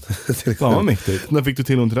spelats in. Fan vad mäktigt. När fick du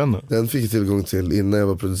tillgång till den då? Den fick jag tillgång till innan jag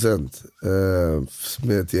var producent.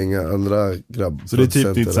 Med ett gäng andra grabb. Så det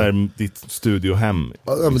är typ ditt studiohem?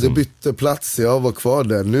 Ja, men det bytte plats, jag var kvar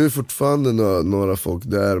där. Nu är fortfarande några folk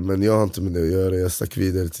där, men jag har inte med det att göra. Jag stack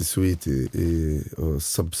vidare till Sweetie och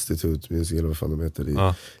Substitute Music, eller vad fan de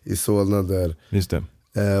heter, i Solna där. Just det.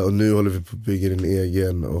 Och nu håller vi på att bygga en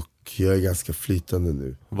egen, och jag är ganska flytande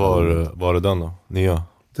nu. Var är den då? Nya?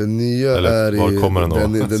 Den nya eller, var kommer den då?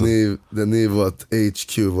 Den är vårt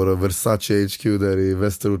HQ, våra Versace HQ där i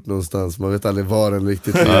Västerort någonstans. Man vet aldrig var den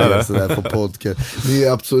riktigt är sådär på podcast. Ni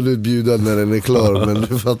är absolut bjudande när den är klar, men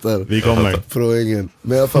du fattar. Vi kommer. Frågan.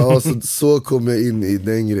 Men i alla fall, så kom jag in i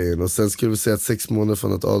den grejen. Och sen skulle vi säga att 6 månader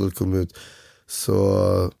från att Adel kom ut,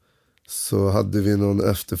 så hade vi någon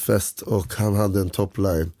efterfest och han hade en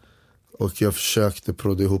topline. Och jag försökte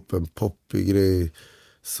prodda ihop en poppig grej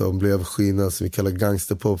som blev Skina, som vi kallar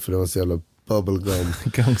gangsterpop, för det var så jävla bubblegum.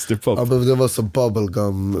 Gangsterpop? Ja, men det var så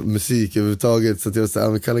bubblegum musik överhuvudtaget, så att jag sa,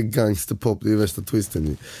 vi kallar gangsterpop, det är värsta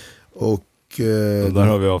twisten. Och där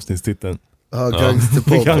har vi avsnittstiteln. Ja,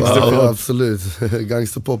 gangsterpop, Gangsterpop. ja, absolut.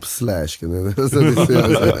 Gangsterpop /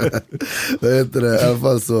 vad heter det? I alla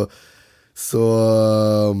fall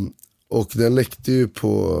så och den läckte ju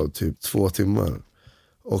på typ 2 timmar.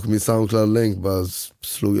 Och min SoundCloud-länk bara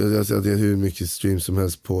slog, jag hade hur mycket streams som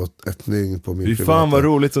helst på ett dygn på min privata. Fan vad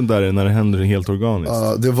roligt sånt där är när det händer helt organiskt.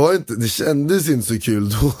 Ja, det kändes inte så kul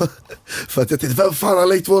då. För att jag tänkte, vem fan har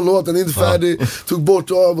läckt vår låt, den är inte färdig. Tog bort,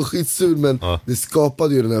 var skitsur. Men det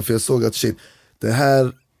skapade ju den här, för jag såg att shit, det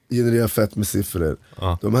här genererar fett med siffror.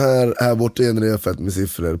 De här borta genererar fett med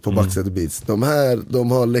siffror på Backset Beats.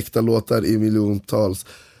 De har läckta låtar i miljontals.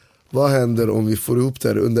 Vad händer om vi får ihop det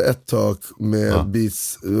här under ett tak med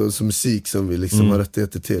beats som musik som vi liksom har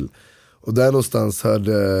rättigheter till? Och där någonstans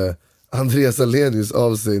hörde Andreas Alenius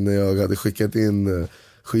av sig när jag hade skickat in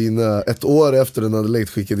Skina 1 år efter den hade läckt,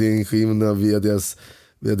 skickat in skivorna via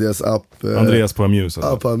deras app. Andreas på Amuse alltså.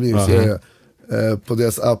 Ja, på Amuse, ja. På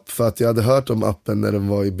deras app, för att jag hade hört om appen när den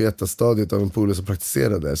var i betastadiet av en polare som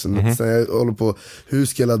praktiserade där. Så jag håller på, hur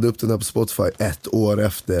ska jag ladda upp den här på Spotify 1 år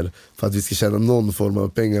efter för att vi ska tjäna någon form av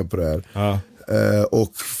pengar på det här.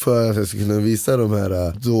 Och för att jag ska kunna visa de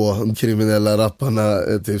här då kriminella rapparna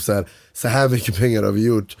typ så här mycket pengar har vi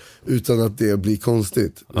gjort utan att det blir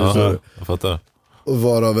konstigt. Jag fattar. Och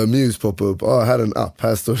varav en Muse poppar upp, här är en app,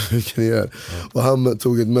 här står det hur kan ni göra. Och han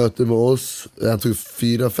tog ett möte med oss, han tog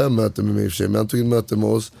 4-5 möten med mig i och för sig, men han tog ett möte med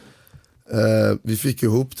oss. Vi fick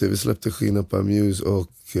ihop det, vi släppte Skina på Muse och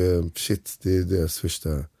shit, det är deras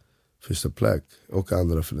första plagg, och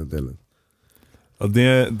andra för den delen. Ja,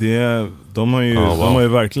 de har ju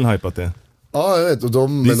verkligen hypat det. Ja, jag vet. Och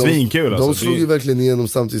Det är svinkul, de slog ju verkligen igenom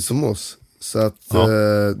samtidigt som oss. Så att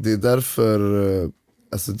det är därför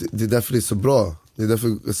det är därför det är så bra. Det är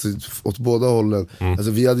därför, åt båda hållen.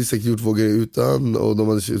 Alltså, vi hade säkert gjort vår grej utan, och de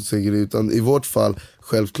hade gjort sin grej utan. I vårt fall,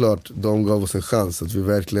 självklart, de gav oss en chans att vi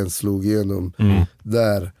verkligen slog igenom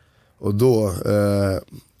där och då.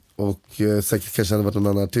 Och säkert kanske hade varit någon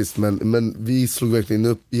annan artist, men vi slog verkligen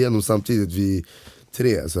upp igenom samtidigt, vi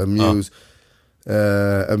tre. Alltså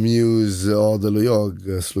Amuse, Adel och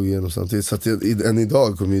jag slog igenom samtidigt. Så att än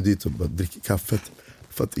idag kommer jag dit och bara dricker kaffet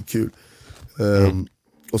för att det är kul.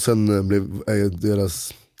 Och sen är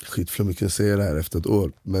deras skitflummigt kan säga det här efter ett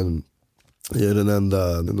år, men jag är den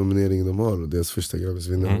enda nomineringen de har och deras första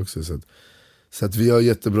Grammisvinnare också. Så att vi har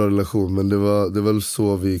jättebra relation, men det var väl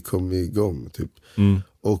så vi kom igång typ.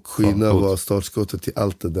 Och Skina var startskottet till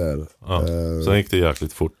allt det där. Sen gick det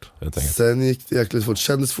jäkligt fort, helt enkelt. Sen gick det jäkligt fort,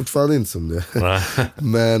 kändes fortfarande inte som det.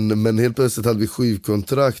 men helt plötsligt hade vi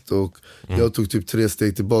skivkontrakt och jag tog typ 3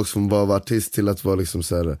 steg tillbaka från bara vara artist till att vara liksom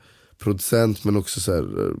så här producent, men också så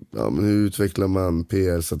här, men hur utvecklar man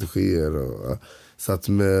PR-strategier och satt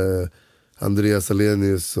med Andreas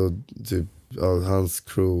Alenius och typ hans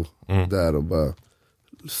crew där och bara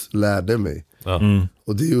lärde mig.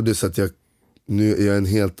 Och det gjorde så att jag är en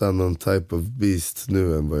helt annan type of beast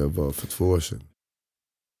nu än vad jag var för 2 år sedan.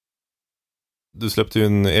 Du släppte ju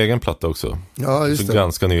en egen platta också. Ja, just det.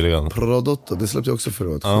 Ganska nyligen. Prodotto, det släppte jag också förra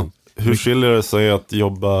året. Ja. Hur skiljer det sig att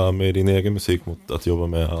jobba med din egen musik mot att jobba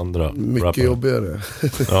med andra mycket rappare? Jobbigare.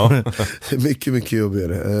 Ja. mycket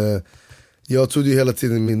jobbigare. Jag trodde ju hela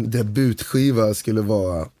tiden min debutskiva skulle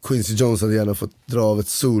vara Quincy Jones, hade gärna fått dra av ett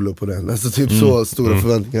solo på den. Alltså typ så stora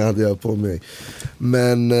förväntningar hade jag på mig.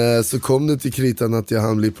 Men så kom det till kritan att jag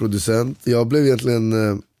hann bli producent. Jag blev egentligen,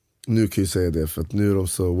 nu kan jag säga det för att nu är de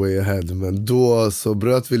så way ahead, men då så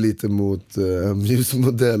bröt vi lite mot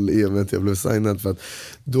Muse-modell i och med att jag blev signad, för att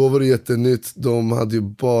då var det jättenytt. De hade ju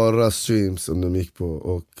bara streams som de gick på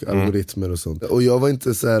och algoritmer och sånt. Och jag var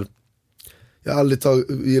inte så här. Jag har aldrig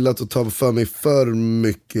gillat att ta för mig för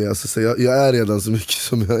mycket. Alltså, så jag är redan så mycket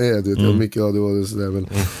som jag är. Jag har mycket ADHD och sådär.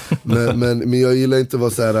 Men jag gillar inte att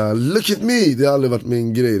vara så här: look at me! Det har aldrig varit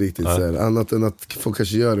min grej riktigt. Så här. Annat än att folk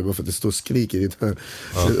kanske gör det bara för att det står och skriker i det här.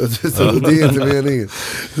 Så det är inte meningen.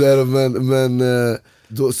 Så här,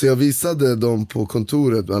 så jag visade dem på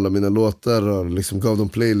kontoret alla mina låtar och liksom gav dem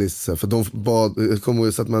playlists. För de jag kommer ihåg,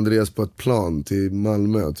 jag satt med Andreas på ett plan till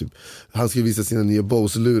Malmö typ. Han skulle visa sina nya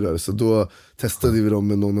Bose-lurar, så då testade vi dem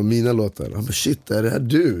med någon av mina låtar. Han bara, shit, är det här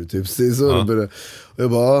du? Typ, så och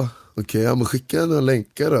jag bara, okej, han bara, skicka några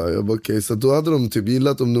länkar då. Jag bara, okej. Så då hade de typ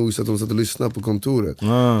gillat dem nog så att de satt och lyssnade på kontoret.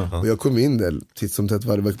 Och jag kom in där titt som tätt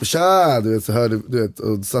varje vecka. Tja! Du vet, så hörde, du vet,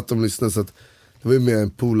 och satt de och lyssnade, så att det var ju mer en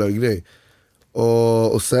polargrej.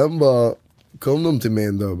 Och sen bara kom de till mig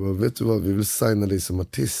en dag och bara, vet du vad, vi vill signa dig som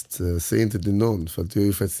artist. Säg inte till någon, för att jag har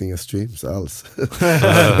ju faktiskt inga streams alls.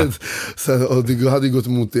 Så, och det hade ju gått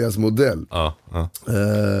emot deras modell.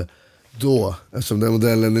 Då, eftersom den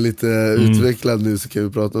modellen är lite utvecklad nu, så kan vi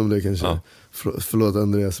prata om det kanske. Förlåt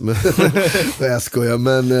Andreas, men jag skojar.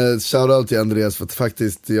 Men shoutout till Andreas, för att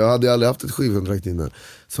faktiskt jag hade aldrig haft ett skivkontrakt innan,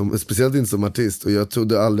 speciellt inte som artist. Och jag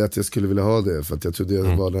trodde aldrig att jag skulle vilja ha det, för att jag trodde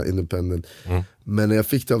jag var independent. Men när jag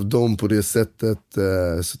fick det av dem på det sättet,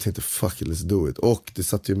 så tänkte jag, fuck it, let's do it. Och det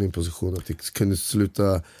satte ju min position att jag kunde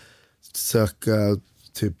sluta söka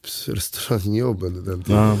typ restaurangjobb under den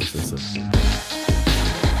tiden.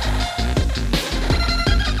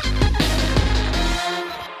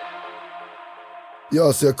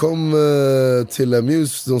 Ja, så jag kom till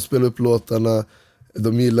Muse, de spelade upp låtarna,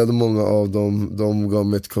 de gillade många av dem, de gav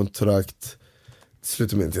mig ett kontrakt.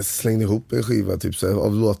 Slutade med att jag slängde ihop en skiva typ, så här,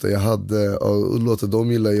 av låtar jag hade, och låtar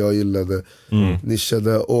de gillade, jag gillade.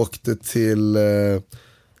 Nischade, åkte till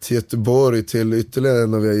Göteborg, till ytterligare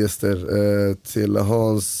en av era gäster, till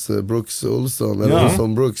Hans Brooks Olsson, eller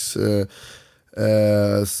Olsson Brooks,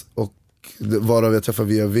 och varav jag träffade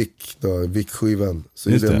via Vic då, Vic-skivan. Så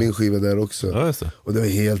gjorde jag min skiva där också. Och det var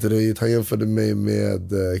helt röjigt. Han jämförde mig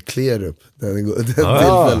med Klerup den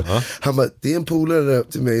tillfällen. Han bara, det är en polare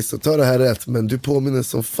till mig, så ta det här rätt, men du påminner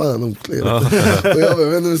som fan om Klerup. Och jag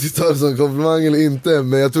vet inte om jag ska ta det som en komplimang eller inte,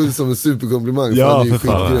 men jag tog det som en superkomplimang.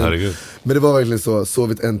 Men det var verkligen så,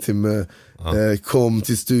 sovit en timme, kom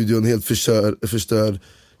till studion helt förstörd,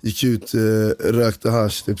 gick ut, rökte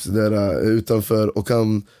hasch typ sådär, utanför, och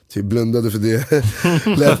han typ blundade för det.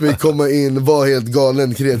 Lät mig komma in, var helt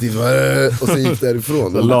galen, kreativ, och sen gick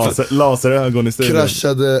därifrån. Laserögon i studion.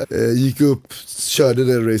 Kraschade, gick upp, körde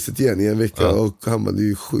det racet igen i en vecka, och han var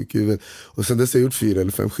ju sjuk i huvudet. Och sen dess har jag gjort 4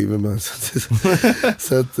 eller 5 skivor med.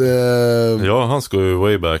 Så att, ja, han ska ju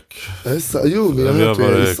way back. Jo, men jag vi har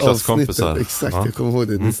hörde varit klasskompisar. Exakt, jag kommer ihåg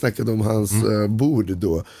det. Ni snackade om hans bord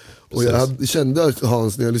då. Och jag kände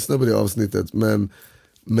Hans när jag lyssnade på det avsnittet, men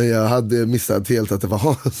jag hade missat helt att det var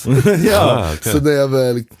Hans. Ja, okay. Så när jag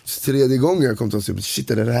väl 3:e gången jag kom till honom,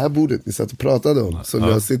 shit, är det här bordet ni satt och pratade om? Som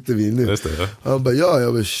jag sitter vid nu. Just det, ja. Han bara,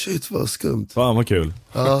 jag bara, shit vad skumt. Fan vad kul.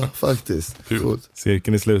 Ja, faktiskt. Kul.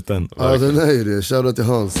 Cirkeln i sluten. Ja, den är ju det. Shoutout till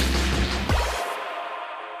Hans.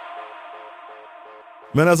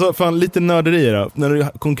 Men alltså, fan, lite nörderi då. När du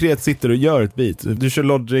konkret sitter och gör ett beat. Du kör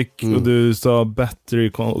Logic och du sa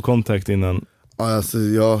Battery Contact innan. Ja, alltså,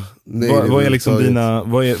 ja. Nej, Vad är liksom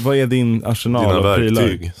vad är din arsenal dina av prylar?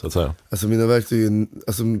 verktyg, så att säga. Alltså mina verktyg,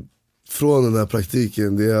 alltså, från den här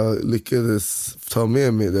praktiken, det jag lyckades ta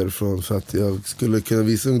med mig därifrån, för att jag skulle kunna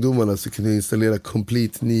visa ungdomarna, så kunde jag installera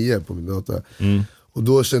Complete 9 på min data. Och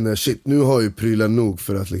då kände jag, shit, nu har jag prylar nog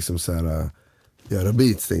för att liksom så här, göra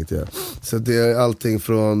beats, tänkte jag. Så det är allting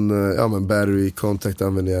från Battery Contact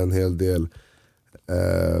använder jag en hel del,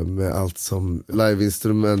 med allt som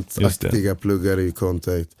live-instrument-aktiga pluggar i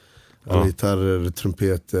Contact. Gitarrer,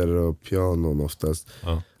 trumpeter och pianon oftast.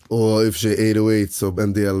 Och i och för sig 808s och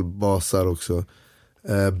en del basar också.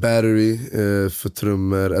 Battery för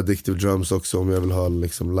trummor, Addictive Drums också om jag vill ha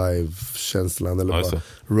liksom live-känslan, eller bara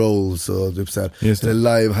rolls och typ så här. Eller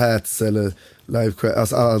live-hats eller live,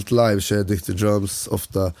 alltså allt live kör Addictive Drums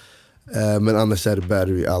ofta, men annars är det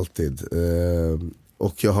Battery alltid.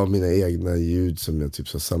 Och jag har mina egna ljud som jag typ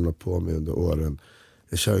så samlar på mig under åren.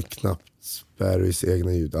 Jag kör knappt Batterys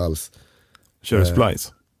egna ljud alls. Kör du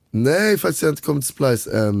Splice? Nej, faktiskt jag har inte kommit till Splice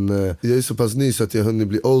än. Jag är så pass ny så att jag hunnit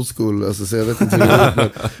bli old school, alltså, så jag vet inte hur det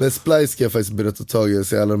är. Men Splice ska jag faktiskt börja ta tag i. Jag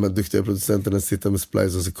ser alla de här duktiga producenterna sitta med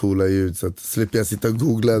Splice och så coola ljud, så att slipper jag sitta och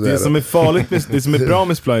googla där. Det som är farligt det som är bra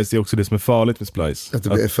med Splice är också det som är farligt med Splice. Att det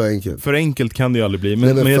blir för enkelt. För enkelt kan det ju aldrig bli.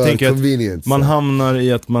 Men jag tänker att man hamnar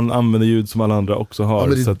i att man använder ljud som alla andra också har.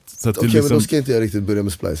 Ja, så att okej, liksom, men då ska inte jag riktigt börja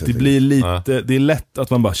med Splice. Det blir lite, det är lätt att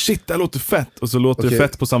man bara, shit, det här låter fett. Och så låter det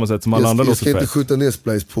fett på samma sätt som alla andra låter fett. Jag ska inte skjuta ner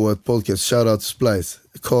Splice på ett podcast. Shoutout Splice,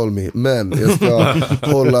 call me. Men jag ska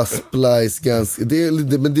hålla Splice ganska,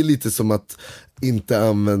 men det är lite som att inte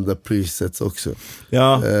använda presets också.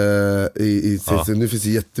 Nu finns det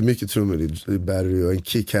jättemycket trummor i Battery och en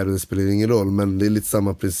kick här, och det spelar ingen roll, men det är lite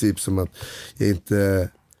samma princip som att jag inte,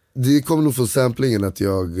 det kommer nog från samplingen att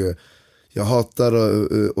jag hatar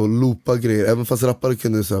att loopa grejer. Även fast rappare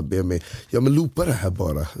kunde så här be mig, men loopa det här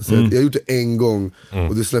bara. Så jag har gjort det en gång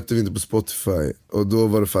och det släppte vi inte på Spotify. Och då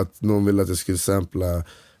var det för att någon ville att jag skulle sampla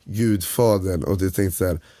Gudfadern. Och jag tänkte så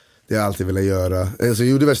här, det har jag alltid velat göra. Alltså jag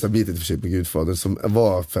gjorde värsta bitet för sig på Gudfadern som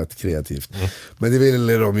var fett kreativt. Men det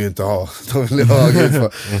ville de ju inte ha. De ville ha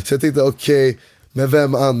Gudfadern. Så jag tänkte okej, men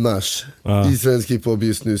vem annars? I svensk hiphop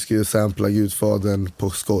just nu ska jag sampla Gudfadern på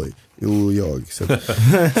skoj. Jo, jag. Så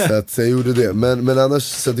att jag gjorde det. Men annars,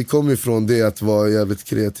 så det kom ifrån det att vara jävligt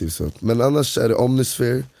kreativ. Så. Men annars är det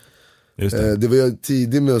Omnisphere. Just det. Det var jag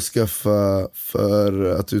tidig med att skaffa för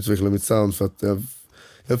att utveckla mitt sound. För att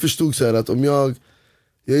jag förstod så här att om jag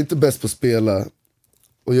är inte bäst på att spela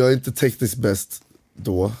och jag är inte tekniskt bäst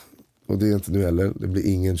då, och det är inte nu heller, det blir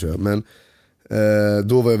ingen tror jag. Men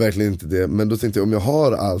då var jag verkligen inte det. Men då tänkte jag, om jag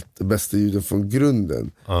har allt det bästa ljuden från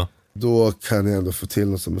grunden, då kan jag ändå få till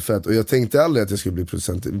något som är fett. Och jag tänkte aldrig att jag skulle bli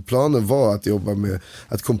producent. Planen var att jobba med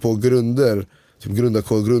att komma på grunder, typ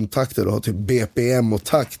grundackord, grundtakter och ha typ BPM och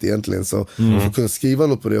takt egentligen. Så för att kunna skriva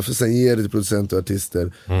något på det och för sen ge det till producenter och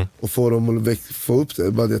artister och få dem att få upp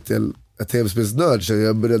det. Bara det att jag är tv-spelsnörd, så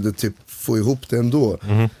jag började typ få ihop det ändå.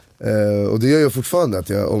 Och det gör jag fortfarande,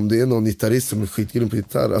 att om det är någon gitarrist som är skitgrym på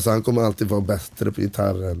gitarr, alltså han kommer alltid vara bättre på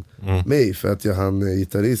gitarr än mig, för att han är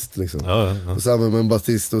gitarrist liksom. Och samma med en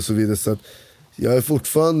basist och så vidare. Så att jag är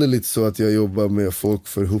fortfarande lite så att jag jobbar med folk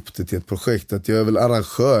för ihop det till ett projekt, att jag är väl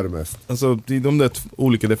arrangör mest. Alltså det är de där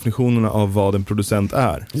olika definitionerna av vad en producent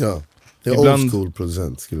är. Ja, det är old school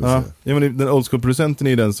producent skulle jag säga. Ja, men den old school producenten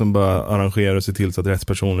är den som bara arrangerar och ser till så att rätt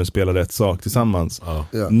personer spelar rätt sak tillsammans.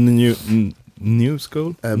 New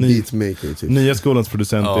school? Beatmaker typ. Nya skolans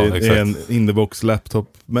producent är en in-the-box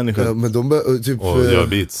laptop-människa. Ja, men de typ, och gör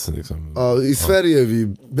beats liksom. Ja, i Sverige är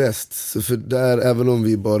vi bäst. Så för där, även om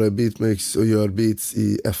vi bara är beatmakers och gör beats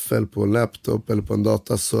i FL på en laptop eller på en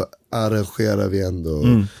data, så arrangerar vi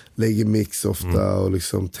ändå lägger mix ofta och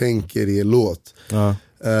liksom tänker i en låt.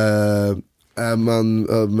 är man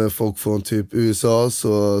med folk från typ USA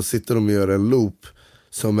så sitter de och gör en loop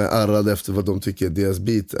som är arrad efter vad de tycker deras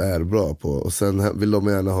beat är bra på. Och sen vill de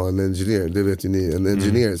gärna ha en engineer, det vet ju ni, en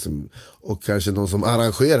engineer som, och kanske någon som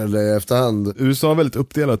arrangerar det i efterhand. USA är väldigt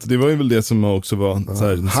uppdelat, det var ju väl det som också var så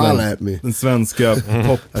här, den svenska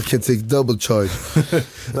pop... I can take double charge.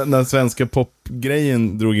 Den svenska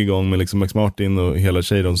popgrejen drog igång med liksom Max Martin och hela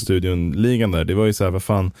Shadon-studion-ligan där. Det var ju så här, vad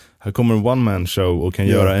fan, här kommer en one-man show och kan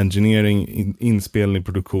göra engineering, inspelning,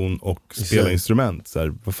 produktion och spela instrument. Så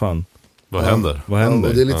här, vad fan. Vad händer? Vad händer?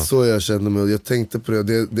 Och det är lite så jag kände mig, och jag tänkte på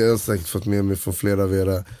det har jag säkert fått med mig från flera av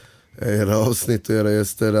era avsnitt och era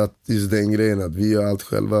gäster, att just den grejen att vi gör allt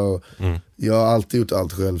själva och jag har alltid gjort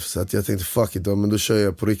allt själv, så att jag tänkte fuck it då, men då kör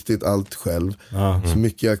jag på riktigt allt själv så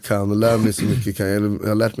mycket jag kan och lär mig så mycket jag kan. Jag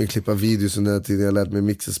har lärt mig klippa videos under den tiden, jag har lärt mig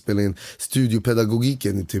mixa, spela in,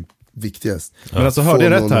 studiopedagogiken är typ viktigast. Men alltså hörde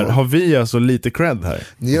jag rätt här, har vi alltså lite cred här?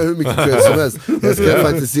 Ni har hur mycket cred som helst. Jag ska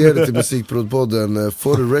faktiskt ge det till Musikprodpodden.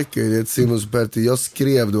 For the record, det är Simon Superti. Jag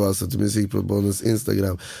skrev då alltså till Musikprodpoddens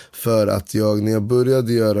Instagram för att när jag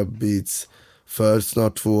började göra beats för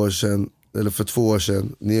snart 2 år sedan, eller för 2 år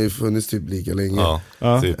sedan, ni har ju funnits typ lika länge.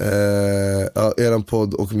 Typ. Eran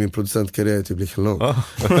podd och min producentkarriär är typ lika lång.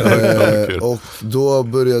 Och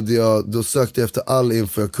då sökte jag efter all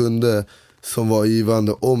info jag kunde som var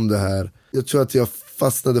givande om det här. Jag tror att jag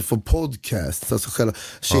fastnade för podcast. Alltså själva,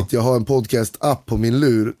 jag har en podcast-app på min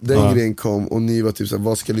lur. Den grejen kom och ni var typ såhär,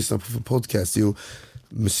 vad ska jag lyssna på för podcast? Jo,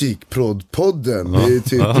 Musikprodpodden. Det är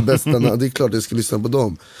typ det bästa. Det är klart jag ska lyssna på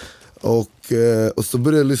dem. Och så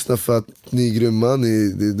började jag lyssna för att ni är grymma, ni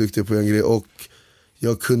är duktiga på en grej. Och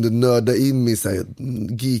jag kunde nörda in mig såhär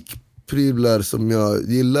geek-prylar som jag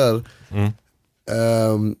gillar.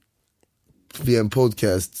 Via en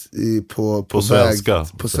podcast på svenska.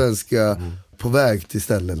 På svenska, på väg till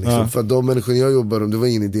ställen liksom. För att de människor jag jobbar med, det var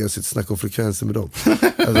ingen idé att sitta och snacka om frekvenser med dem.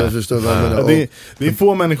 Alltså, jag förstår vad jag menar. Det är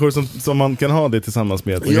få människor som man kan ha det tillsammans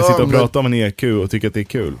med. Och kan sitta och prata om en EQ och tycka att det är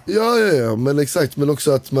kul. Ja, men exakt. Men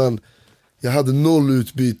också att jag hade 0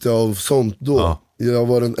 utbyte av sånt då. Jag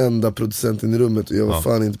var den enda producenten i rummet och jag var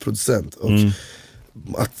fan inte producent. Och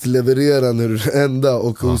att leverera när du är den enda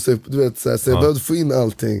och du vet, så jag behövde få in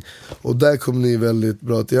allting. Och där kom ni väldigt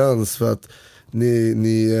bra till ans, för att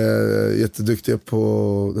ni är jätteduktiga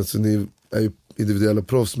på, alltså ni är ju individuella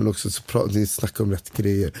proffs, men också ni snackar om rätt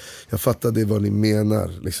grejer. Jag fattade vad ni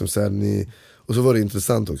menar liksom, så här, och så var det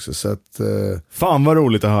intressant också, så att fan vad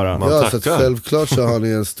roligt att höra. Så att självklart så har ni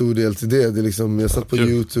en stor del till det. Det är liksom, jag satt på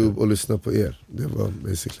YouTube och lyssnade på er. Det var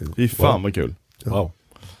basically. Fan vad kul. Wow.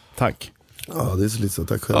 Tack. Ja, det är så lite så,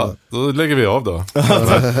 tack själva. Ja, då lägger vi av då. Nu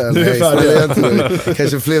är färdig.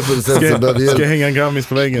 Kanske fler producenter behöver hjälp. Ska jag hänga en Grammis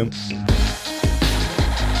på väggen?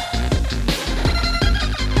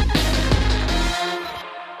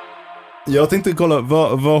 Jag tänkte kolla,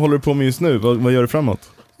 vad håller du på med just nu? Vad gör du framåt?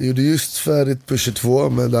 Jag gjorde just färdigt Pusher 2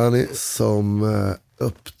 med Danny, som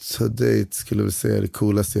up to date skulle vi säga det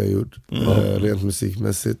coolaste jag gjort. Rent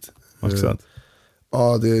musikmässigt.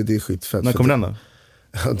 Ja, det är skitfett. När kommer den då?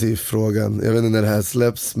 Ja, det är frågan. Jag vet inte när det här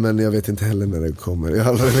släpps, men jag vet inte heller när det kommer.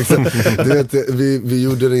 Du vet, vi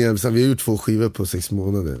gjorde den igen, vi har gjort 2 skivor på 6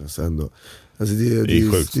 månader. Så ändå. Alltså det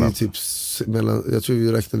är typ jag tror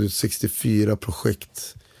vi räknade ut 64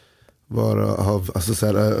 projekt alltså så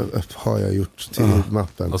här, har jag gjort till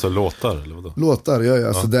mappen. Alltså låtar eller vadå? Låtar, ja.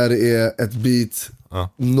 Alltså där det är ett beat,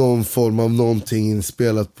 någon form av någonting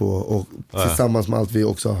inspelat på, och tillsammans med allt vi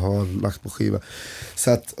också har lagt på skiva.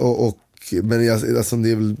 Så att, men alltså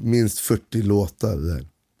det är väl minst 40 låtar där,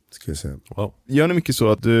 ska jag säga. Wow. Gör ni mycket så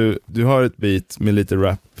att du har ett beat med lite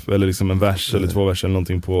rap eller liksom en vers eller 2 verser eller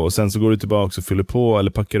någonting på, och sen så går du tillbaka och fyller på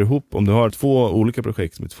eller packar ihop? Om du har 2 olika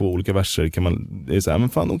projekt med 2 olika verser, kan man, det är så här, men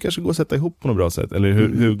fan, de kanske går att sätta ihop på något bra sätt, eller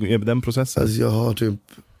hur är den processen? Alltså jag har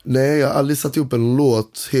jag har aldrig satt ihop en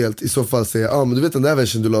låt helt, i så fall säger men du vet den där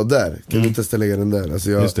versen du la där, kan du testa lägga den där? Alltså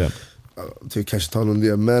just det. Jag kanske tar någon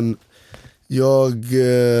idé, men jag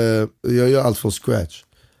gör allt från scratch.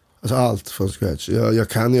 Alltså allt från scratch. Jag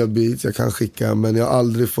kan göra beats, jag kan skicka, men jag har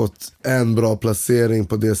aldrig fått en bra placering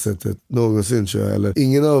på det sättet någonsin, tror jag. Eller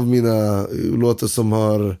ingen av mina låtar som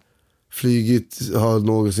har flygit har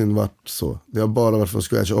någonsin varit så. Det har bara varit från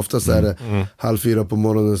scratch. Oftast är det 3:30 på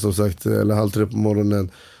morgonen, som sagt, eller 2:30 på morgonen.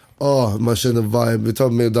 Man känner vibe. Vi tar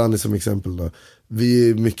mig och Danny som exempel då. Vi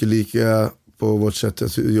är mycket lika på vårt sätt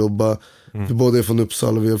att jobba. Vi båda är från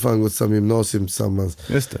Uppsala, vi har fan gått samma gymnasium tillsammans.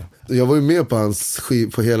 Just det. Jag var ju med på hans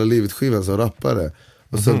på Hela livet-skivan som rappare.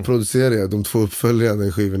 Och sen producerade jag de 2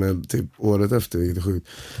 uppföljande skivorna typ året efter, vilket är sjukt.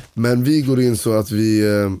 Men vi går in så att vi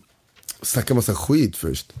snackar massa skit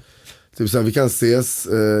först. Typ så här, vi kan ses,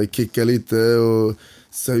 kicka lite och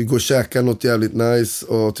Så vi går och käkar något jävligt nice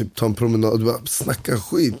och typ ta en promenad och bara snacka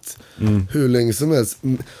skit hur länge som helst.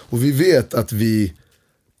 Och vi vet att vi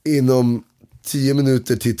inom 10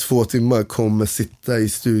 minuter till 2 timmar kommer sitta i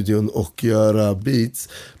studion och göra beats.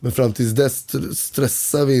 Men fram tills dess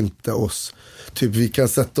stressar vi inte oss. Typ vi kan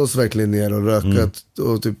sätta oss verkligen ner och röka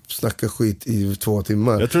och typ snacka skit i 2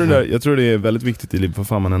 timmar. Jag tror det är väldigt viktigt i livet, vad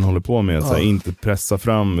fan man än håller på med, att inte pressa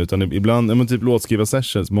fram, utan ibland, typ låtskriva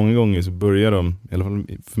sessions, många gånger så börjar de, i alla fall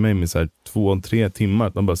för mig, med så här 2-3 timmar,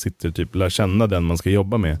 att man bara sitter och typ lär känna den man ska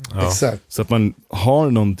jobba med. Exakt. Så att man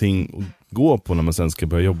har någonting att gå på när man sen ska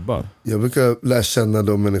börja jobba. Jag brukar lära känna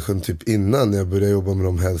de människorna typ innan jag börjar jobba med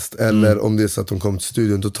dem helst. Eller om det är så att de kommer till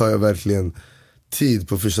studion, då tar jag verkligen tid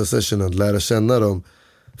på första sessionen att lära känna dem.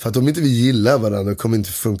 För att om inte vi gillar varandra kommer inte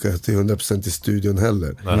funka till 100% i studion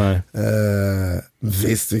heller. Nej.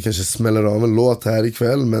 Visst, vi kanske smäller av en låt här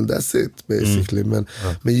ikväll, men that's it basically.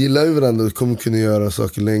 Men gillar vi varandra, då kommer vi kunna göra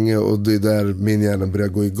saker länge. Och det är där min hjärna börjar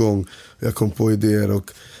gå igång. Jag kom på idéer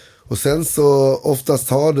och sen så oftast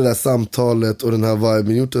har det där samtalet och den här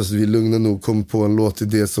viben gjort att vi lugna nog kommer på en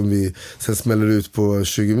låtidé som vi sen smäller ut på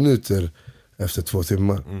 20 minuter efter 2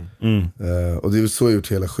 timmar. Och det är så jag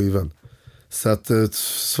gjort hela skivan. Så att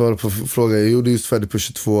svara på frågan, jag gjorde just färdig på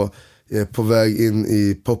 22. Jag är på väg in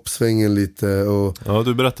i popsvängen lite och... Ja,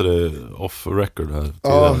 du berättade off record här.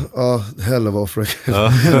 Ja, hella var off record.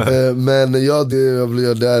 Men det jag vill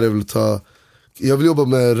göra där, jag vill jobba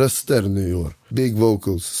med röster nu i år. Big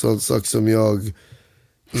vocals, sån sak som jag...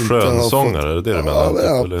 Skönsångare, är det du menar?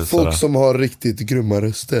 Ja, folk som har riktigt grymma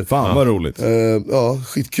röster. Fan vad roligt. Ja,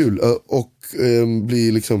 skitkul. Och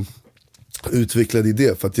bli liksom utvecklad i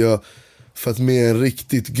det. För att med en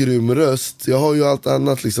riktigt grym röst, jag har ju allt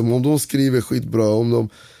annat liksom, om de skriver skitbra, om de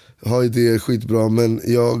har idéer skitbra, men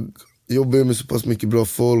jag jobbar med så pass mycket bra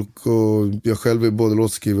folk och jag själv är både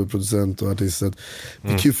låtskrivare, producent och artist, så vi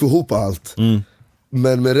kan ju få ihop allt.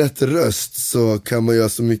 Men med rätt röst så kan man göra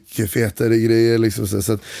så mycket fetare grejer liksom,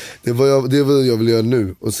 så att det är vad jag vill göra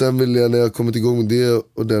nu. Och sen vill jag, när jag kommit igång med det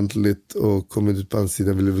ordentligt och kommit ut på andra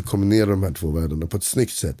sidan, vill jag kombinera de här 2 världarna på ett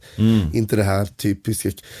snyggt sätt. Inte det här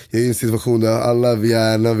typiska. Jag är i en situation där alla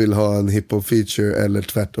gärna vill ha en hiphop feature eller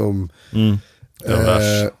tvärtom.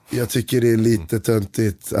 Jag tycker det är lite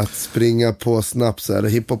töntigt att springa på snabbt så här.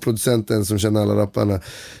 Hiphop-producenten som känner alla rapparna.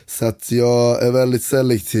 Så att jag är väldigt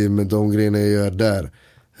selektiv med de grejerna jag gör där.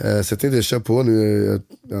 Så jag tänkte jag kör på nu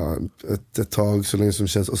ett tag så länge som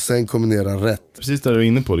känns. Och sen kombinera rätt. Precis där du är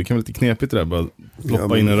inne på, det kan vara lite knepigt det där. Bara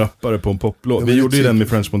ploppa in en rappare på en poplåt. Vi gjorde ju den med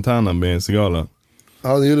French Montana med Sigala.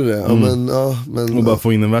 Ja, det gjorde det. Men och bara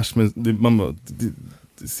få in en vers med,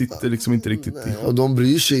 det sitter liksom inte riktigt ihop. Och de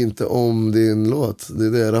bryr sig inte om din låt. Det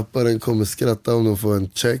är det, rapparen kommer skratta om de får en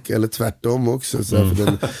check. Eller tvärtom också så här,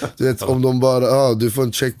 för du vet, om de bara, du får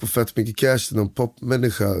en check på fett mycket cash till någon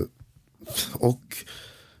popmänniska. Och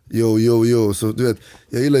yo, så du vet,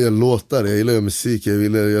 jag gillar att göra låtar, jag gillar att göra musik, jag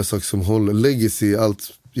gillar att göra saker som håller legacy,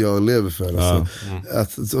 allt jag lever för.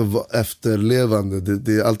 Att så vara efterlevande,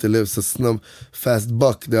 det är alltid lever så snabb. Fast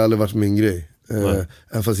buck, det har aldrig varit min grej.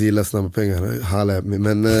 Även fast jag gillar snabba pengar.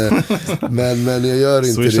 Men jag gör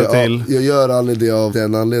inte det. Jag gör aldrig det av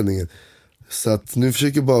den anledningen. Så att nu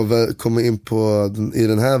försöker jag bara komma in i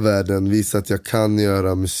den här världen, visa att jag kan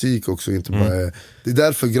göra musik också, inte bara. Det är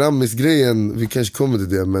därför Grammis-grejen, vi kanske kommer till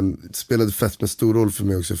det, men det spelade fett med stor roll för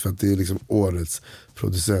mig också, för att det är liksom årets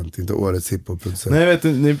producent, inte årets hiphop-producent. Nej, jag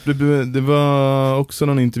vet, det var också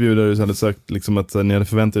någon intervju där du hade sagt liksom att ni hade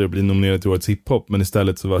förväntat er att bli nominerad till årets hiphop, men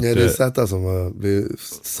istället så var det... Nej, det är Zäta som har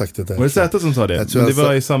sagt det där. Var det Zäta som sa det? Men det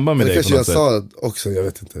var i samband med det kanske jag sa också, jag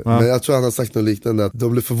vet inte. Men jag tror han har sagt något liknande, att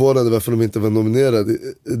de blev förvånade varför de inte var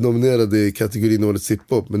nominerade i kategorin årets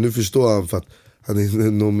hiphop, men nu förstår han för att han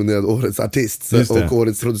är nominerad årets artist och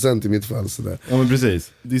årets producent i mitt fall. Sådär. Ja, men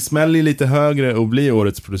precis. Det smäller lite högre att bli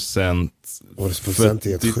årets producent. Årets producent är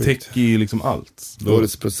helt sjukt. Det täcker ju liksom allt.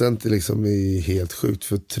 Årets producent är liksom helt sjukt.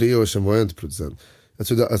 För 3 år sedan var jag inte producent.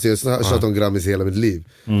 Jag har kört om Grammis hela mitt liv.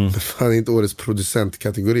 Men fan, inte årets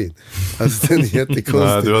producentkategorin. Alltså den är jättekonstig.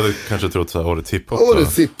 Nej, du hade kanske trott så här, årets hiphop.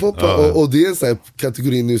 Årets hiphop, och det är en sån här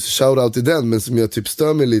kategori nu, shoutout till den, men som jag typ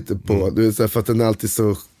stör mig lite på. Det är så här, för att den är alltid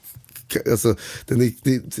så... Alltså, den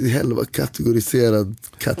är hellre kategoriserad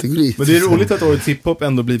kategori. Men det är roligt att årets hiphop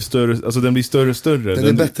ändå blir större. Alltså den blir större och större. Den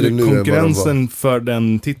är bättre nu. Konkurrensen för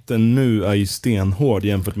den titeln nu är ju stenhård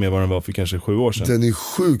jämfört med vad den var för kanske 7 år sedan. Den är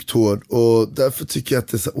sjukt hård. Och därför tycker jag att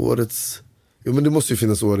det är så årets... Jo, men det måste ju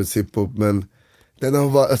finnas årets hiphop. Men den har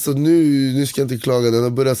varit... Alltså nu ska jag inte klaga. Den har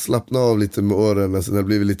börjat slappna av lite med åren. Alltså den har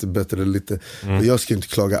blivit lite bättre. Men jag ska inte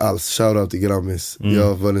klaga alls. Shoutout till Grammis.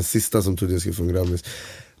 Jag var den sista som trodde jag skulle få en Grammis.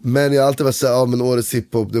 Men jag har alltid varit såhär, men årets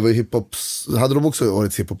hiphop, det var hiphop, hade de också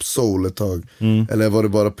årets hiphop soul ett tag? Eller var det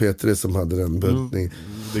bara P3 som hade den bultning?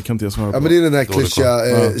 Det kan inte jag svara på. Ja, men det är den här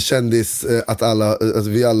klyschiga kändis, att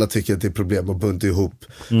vi alla tycker att det är problem att bunta ihop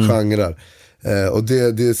genrer. Och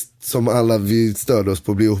det som alla vi störde oss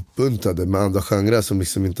på, bli uppbuntade med andra genrer som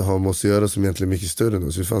liksom inte har med oss att göra, som egentligen är mycket större än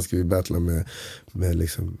oss. Hur fan ska vi battla med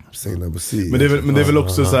liksom Seina Bosi? Men det är väl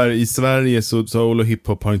också så här, i Sverige så soul och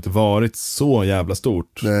hiphop har inte varit så jävla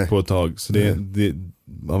stort på ett tag. Så det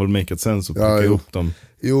har väl makeat sense att plocka ihop dem.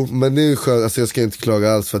 Jo, men det är ju skönt, alltså jag ska inte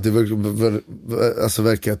klaga alls för att det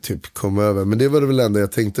verkar typ komma över. Men det var det väl ändå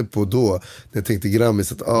jag tänkte på då, när jag tänkte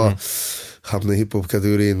Grammis, att hamna i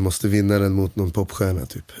hiphop-kategorin, måste vinna den mot någon popstjärna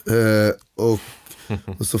typ. Och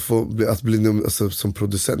så att bli alltså, som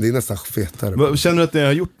producent, det är nästan fetare. Känner du att det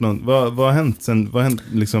har gjort något? Vad har hänt sen? Vad har hänt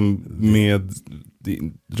liksom med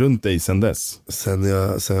runt dig sen dess? Sen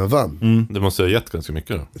jag vann. Det måste ha gett ganska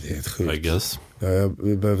mycket då. Det är helt sjukt. I guess. Ja,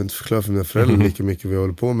 jag behöver inte förklara för mina föräldrar lika mycket vad jag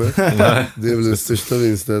håller på med. Det är väl den största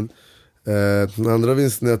vinsten. Den andra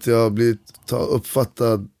vinsten är att jag har blivit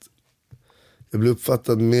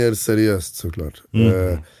uppfattad mer seriöst, såklart.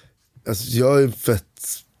 Alltså jag är fett,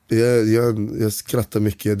 jag skrattar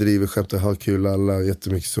mycket, jag driver, skämtar, har kul, alla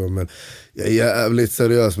jättemycket så, men jag är jävligt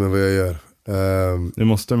seriös med vad jag gör. Det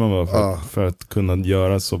måste man vara för att kunna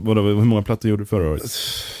göra så. Hur många plattor gjorde du förra året?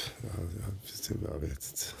 Jag vet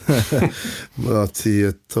inte.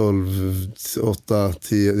 10, 12, 8,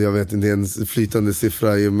 10, jag vet inte, en flytande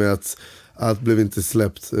siffra i och med att allt blev inte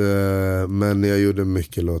släppt. Men jag gjorde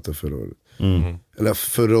mycket låtar förra året. Eller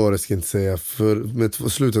förra året ska jag inte säga, med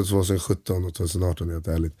slutet av 2017 och 2018, helt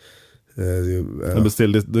ärligt.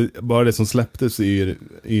 Bara det som släpptes är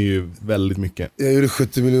ju väldigt mycket. Jag gjorde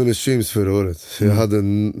 70 miljoner streams förra året. Jag hade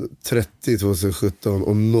 30 2017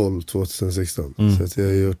 och 0 2016. Så att jag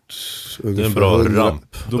har gjort det är en bra 100.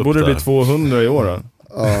 Ramp. Då borde det bli 200 i år då.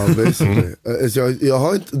 Ja, basically. Jag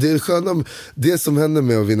har inte, det är sköna, det som hände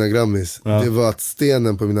med att vinna Grammis, det var att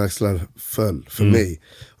stenen på mina axlar föll för mig.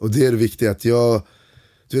 Och det är det viktiga, att jag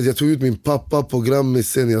tog ut min pappa på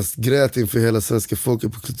Grammisen, jag grät inför hela svenska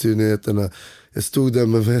folket på Kulturnyheterna. Jag stod där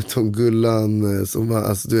med Gullan som var,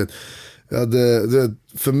 alltså du vet,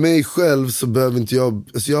 för mig själv så behöver inte jag,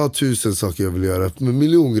 alltså jag har 1000 saker jag vill göra, med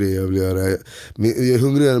miljon grejer jag vill göra. Jag är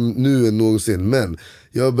hungrigare nu än någonsin, men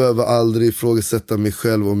jag behöver aldrig ifrågasätta mig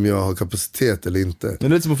själv om jag har kapacitet eller inte. Det är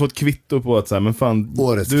lite som att få ett kvitto på att så här, men fan,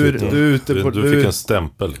 du fick en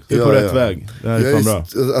stämpel. Du är på rätt väg. Det här är fan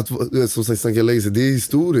bra. Som sagt, snacka längre, det är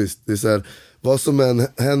historiskt. Det är så här, vad som än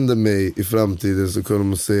händer mig i framtiden så kommer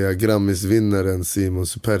man säga Grammis-vinnaren Simon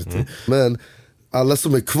Superti. Men alla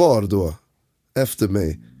som är kvar då efter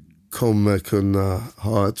mig kommer kunna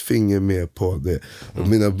ha ett finger med på det. Och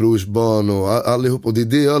mina brorsbarn och allihop. Och det är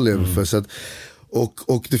det jag lever för. Så att,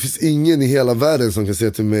 och det finns ingen i hela världen som kan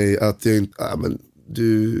säga till mig att jag inte, men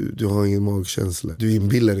du har ingen magkänsla. Du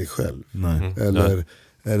inbillar dig själv.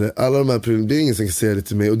 Eller alla de här problemen, det är ingen som kan säga det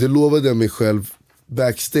till mig. Och det lovade jag mig själv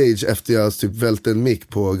backstage efter jag typ välte en mick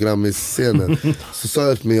på Grammis-scenen. Så sa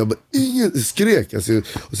jag till mig, jag bara, ingen skrek alltså,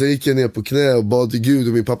 och så gick jag ner på knä och bad till Gud,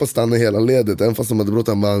 och min pappa stannade hela ledet, även fast de hade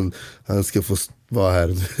bråttom, han ska få vara här.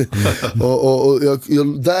 och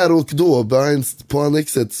jag där och då på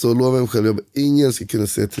Annexet så lovade jag mig själv, jag bara, ingen ska kunna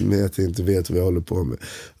säga till mig att jag inte vet vad jag håller på med.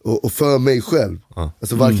 Och för mig själv,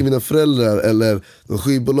 alltså varken mina föräldrar eller de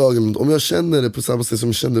skivbolagen, om jag känner det på samma sätt som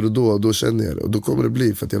jag kände det då känner jag det, och då kommer det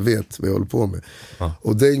bli för att jag vet vad jag håller på med.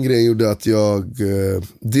 Och den grejen gjorde att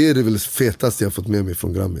det är det väl fetaste jag fått med mig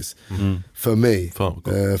från Grammis för mig.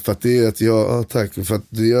 För att det är att för att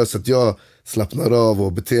det gör så att jag slappnar av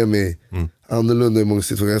och beter mig annorlunda i många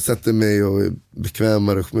situationer. Jag sätter mig och är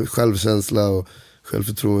bekvämare, självkänsla och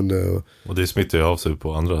självförtroende. Och det smittar ju av sig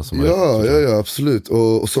på andra som ja, absolut.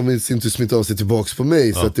 Och som i sin tur smittar av sig tillbaks på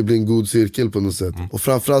mig, så att det blir en god cirkel på något sätt. Och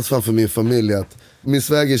framförallt framför min familj, att min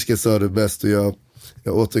svägerska sa det bäst, och jag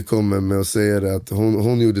återkommer med att säga det, att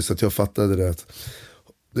hon gjorde så att jag fattade det, att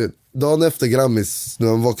dagen efter Grammis, när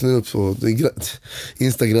man vaknade upp så,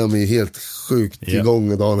 Instagram är helt sjukt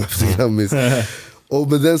igång dagen efter Grammis.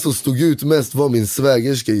 Och den som stod ut mest var min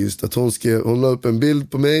svägerska, just att hon la upp en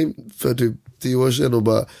bild på mig för typ 10 år sedan och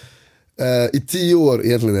bara, i 10 år,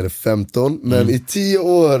 egentligen är det 15, men i 10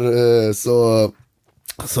 år så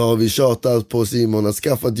har vi tjatat på Simon att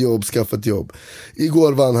skaffa ett jobb.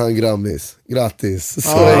 Igår vann han Grammis. Grattis.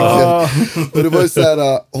 Så enkelt. Och det var ju så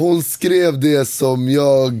här, hon skrev det som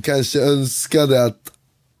jag kanske önskade att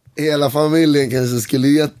hela familjen kanske skulle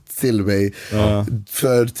gett till mig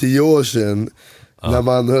för 10 år sedan när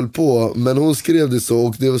man höll på. Men hon skrev det så,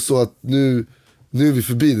 och det var så att nu är vi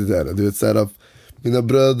förbi det där. Du vet, så här, Mina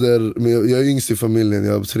bröder, jag är yngst i familjen,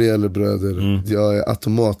 jag har 3 äldre bröder. Jag är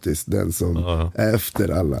automatiskt den som är efter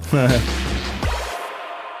alla.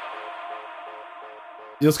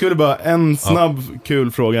 Jag skulle bara, en snabb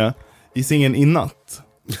kul fråga. I singeln I natt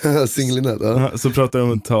Singel i natt, så pratar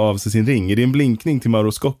de om att ta av sig sin ring. Är det en blinkning till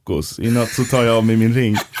Mauro Scoccos? I natt så tar jag av mig min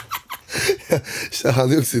ring.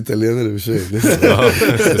 Han är också italienare för sig.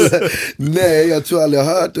 Nej, jag tror aldrig jag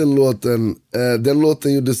har hört den låten. Den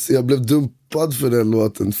låten gjordes, jag blev dumpad för den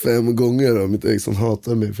låten 5 gånger av mitt ex som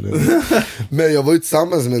hatar mig för den. Men jag var ju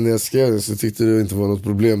tillsammans med när jag skrev den, så tyckte det inte var något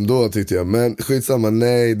problem då, tyckte jag. Men skitsamma,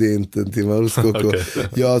 nej, det är inte till Mauro Scocco. Okay.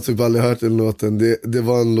 Jag har typ aldrig hört den låten. Det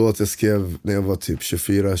var en låt jag skrev när jag var typ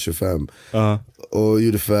 24-25 och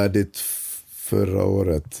gjorde färdigt förra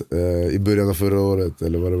året, i början av förra året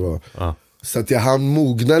eller vad det var. Så att jag hann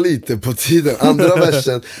mogna lite på tiden. Andra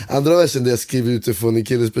versen där jag skriver utifrån en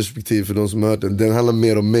killes perspektiv, för de som har hört den handlar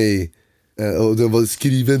mer om mig. Och den var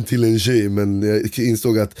skriven till en tjej, men jag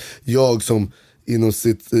insåg att jag som inom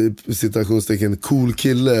citationstecken cool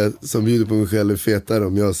kille som bjuder på mig själv är fetare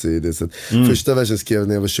om jag säger det. Så första versen skrev jag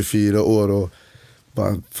när jag var 24 år och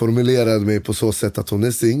bara formulerade mig på så sätt att hon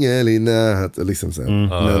är singel i nät liksom så.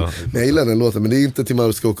 Men jag gillar den låten, men det är inte till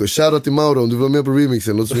Mauro Scocco. Shoutout till Mauro om du var med på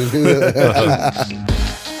remixen. Låt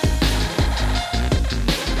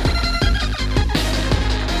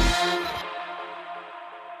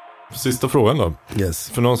Sista frågan då. Yes.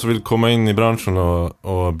 För någon som vill komma in i branschen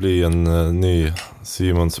och bli en ny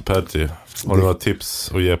Simon Superti, har du några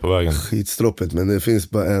tips att ge på vägen? Skitstroppet, men det finns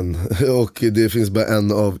bara en. Och det finns bara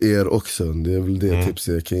en av er också. Det är väl det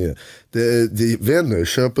tipset jag kan ge. Det vänner,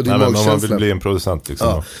 kör på din magkänsla. Om man vill bli en producent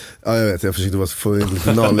liksom. Ja, jag vet, jag försökte bara få in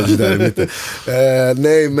lite knowledge där i mitten.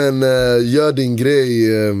 Nej, men gör din grej.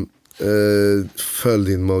 Följ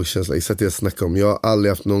din magkänsla, exakt det jag snackar om. Jag har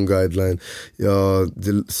aldrig haft någon guideline. Det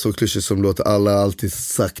är så klyschigt som låter, alla alltid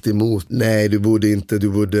sagt emot. Nej, du borde inte, du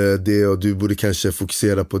borde det, och du borde kanske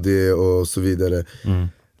fokusera på det och så vidare.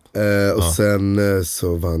 Och sen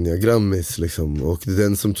så vann jag Grammis liksom. Och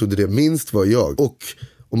den som trodde det minst var jag. Och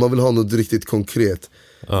om man vill ha något riktigt konkret,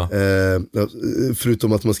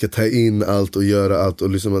 förutom att man ska ta in allt och göra allt, och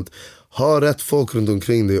liksom att ha rätt folk runt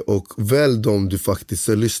omkring dig, och väl dem du faktiskt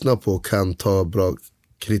lyssnar på kan ta bra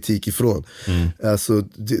kritik ifrån. Alltså,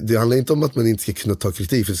 det handlar inte om att man inte ska kunna ta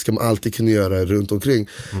kritik, för det ska man alltid kunna göra runt omkring.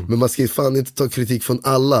 Men man ska fan inte ta kritik från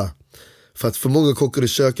alla. För att för många kockar i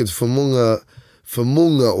köket, för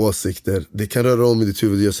många åsikter, det kan röra om i ditt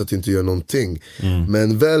huvud och göra så att du inte gör någonting.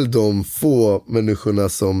 Men väl de få människorna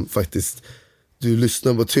som faktiskt du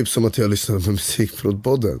lyssnar på, typ som att jag lyssnade på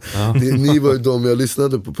musikprodpodden. Ni var ju de jag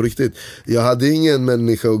lyssnade på riktigt. Jag hade ingen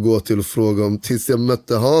människa att gå till och fråga om, tills jag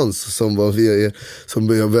mötte Hans som var via er,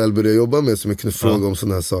 som jag väl började jobba med, som jag kunde fråga om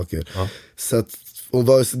såna här saker. Så att om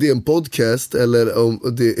vare sig det är en podcast eller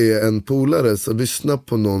om det är en polare, så lyssna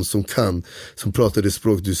på någon som pratar det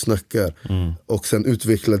språk du snackar. Och sen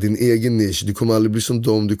utveckla din egen nisch. Du kommer aldrig bli som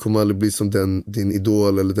dem, du kommer aldrig bli som din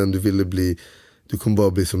idol eller den du ville bli. Du kommer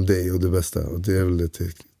bara bli som dig och det bästa. Och det är väl det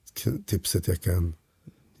tipset jag kan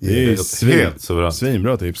ge. Det är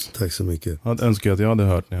svinbra tips. Tack så mycket. Jag önskar att jag hade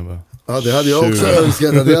hört när jag var 20. Det hade jag också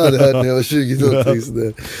önskat att jag hade hört när jag var 20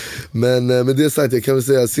 någonting. Men med det sagt, jag kan väl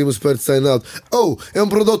säga Simon Superti sign out. En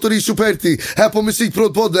prodotto di Superti här på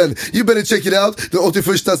Musikprodpodden. You better check it out. Det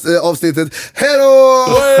 81:a avsnittet. Hej då!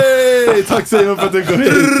 Tack Simon för att du kom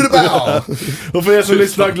hit. Och för er som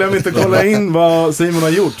lyssnar, glöm inte att kolla in vad Simon har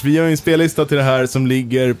gjort. Vi gör en spellista till det här som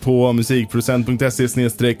ligger på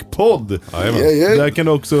musikproducent.se/podd. Där kan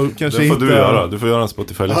du också kanske hitta... Du får göra en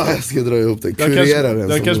Spotify-lista. Jag ska dra ihop den.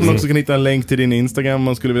 Där kanske man också kan hitta en länk till din Instagram om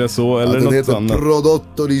man skulle vilja så, eller något annat. Den heter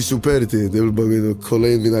Prodotto di Superti. Det är väl bara gå in och kolla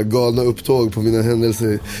in mina galna upptåg på mina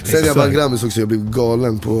händelser. Sen jag vann Grammis också, jag blev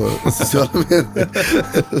galen på sociala medier.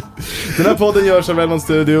 Den här podden görs av Elman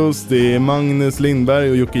Studios. Det är Magnus Lindberg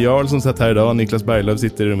och Jocke Jarl som satt här idag. Niklas Berglöf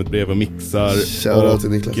sitter i rummet bredvid och mixar. Shoutout till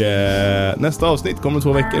Niklas. Nästa avsnitt kommer om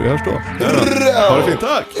 2 veckor. Vi hörs då. Ha det fint,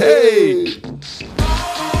 tack! Hej!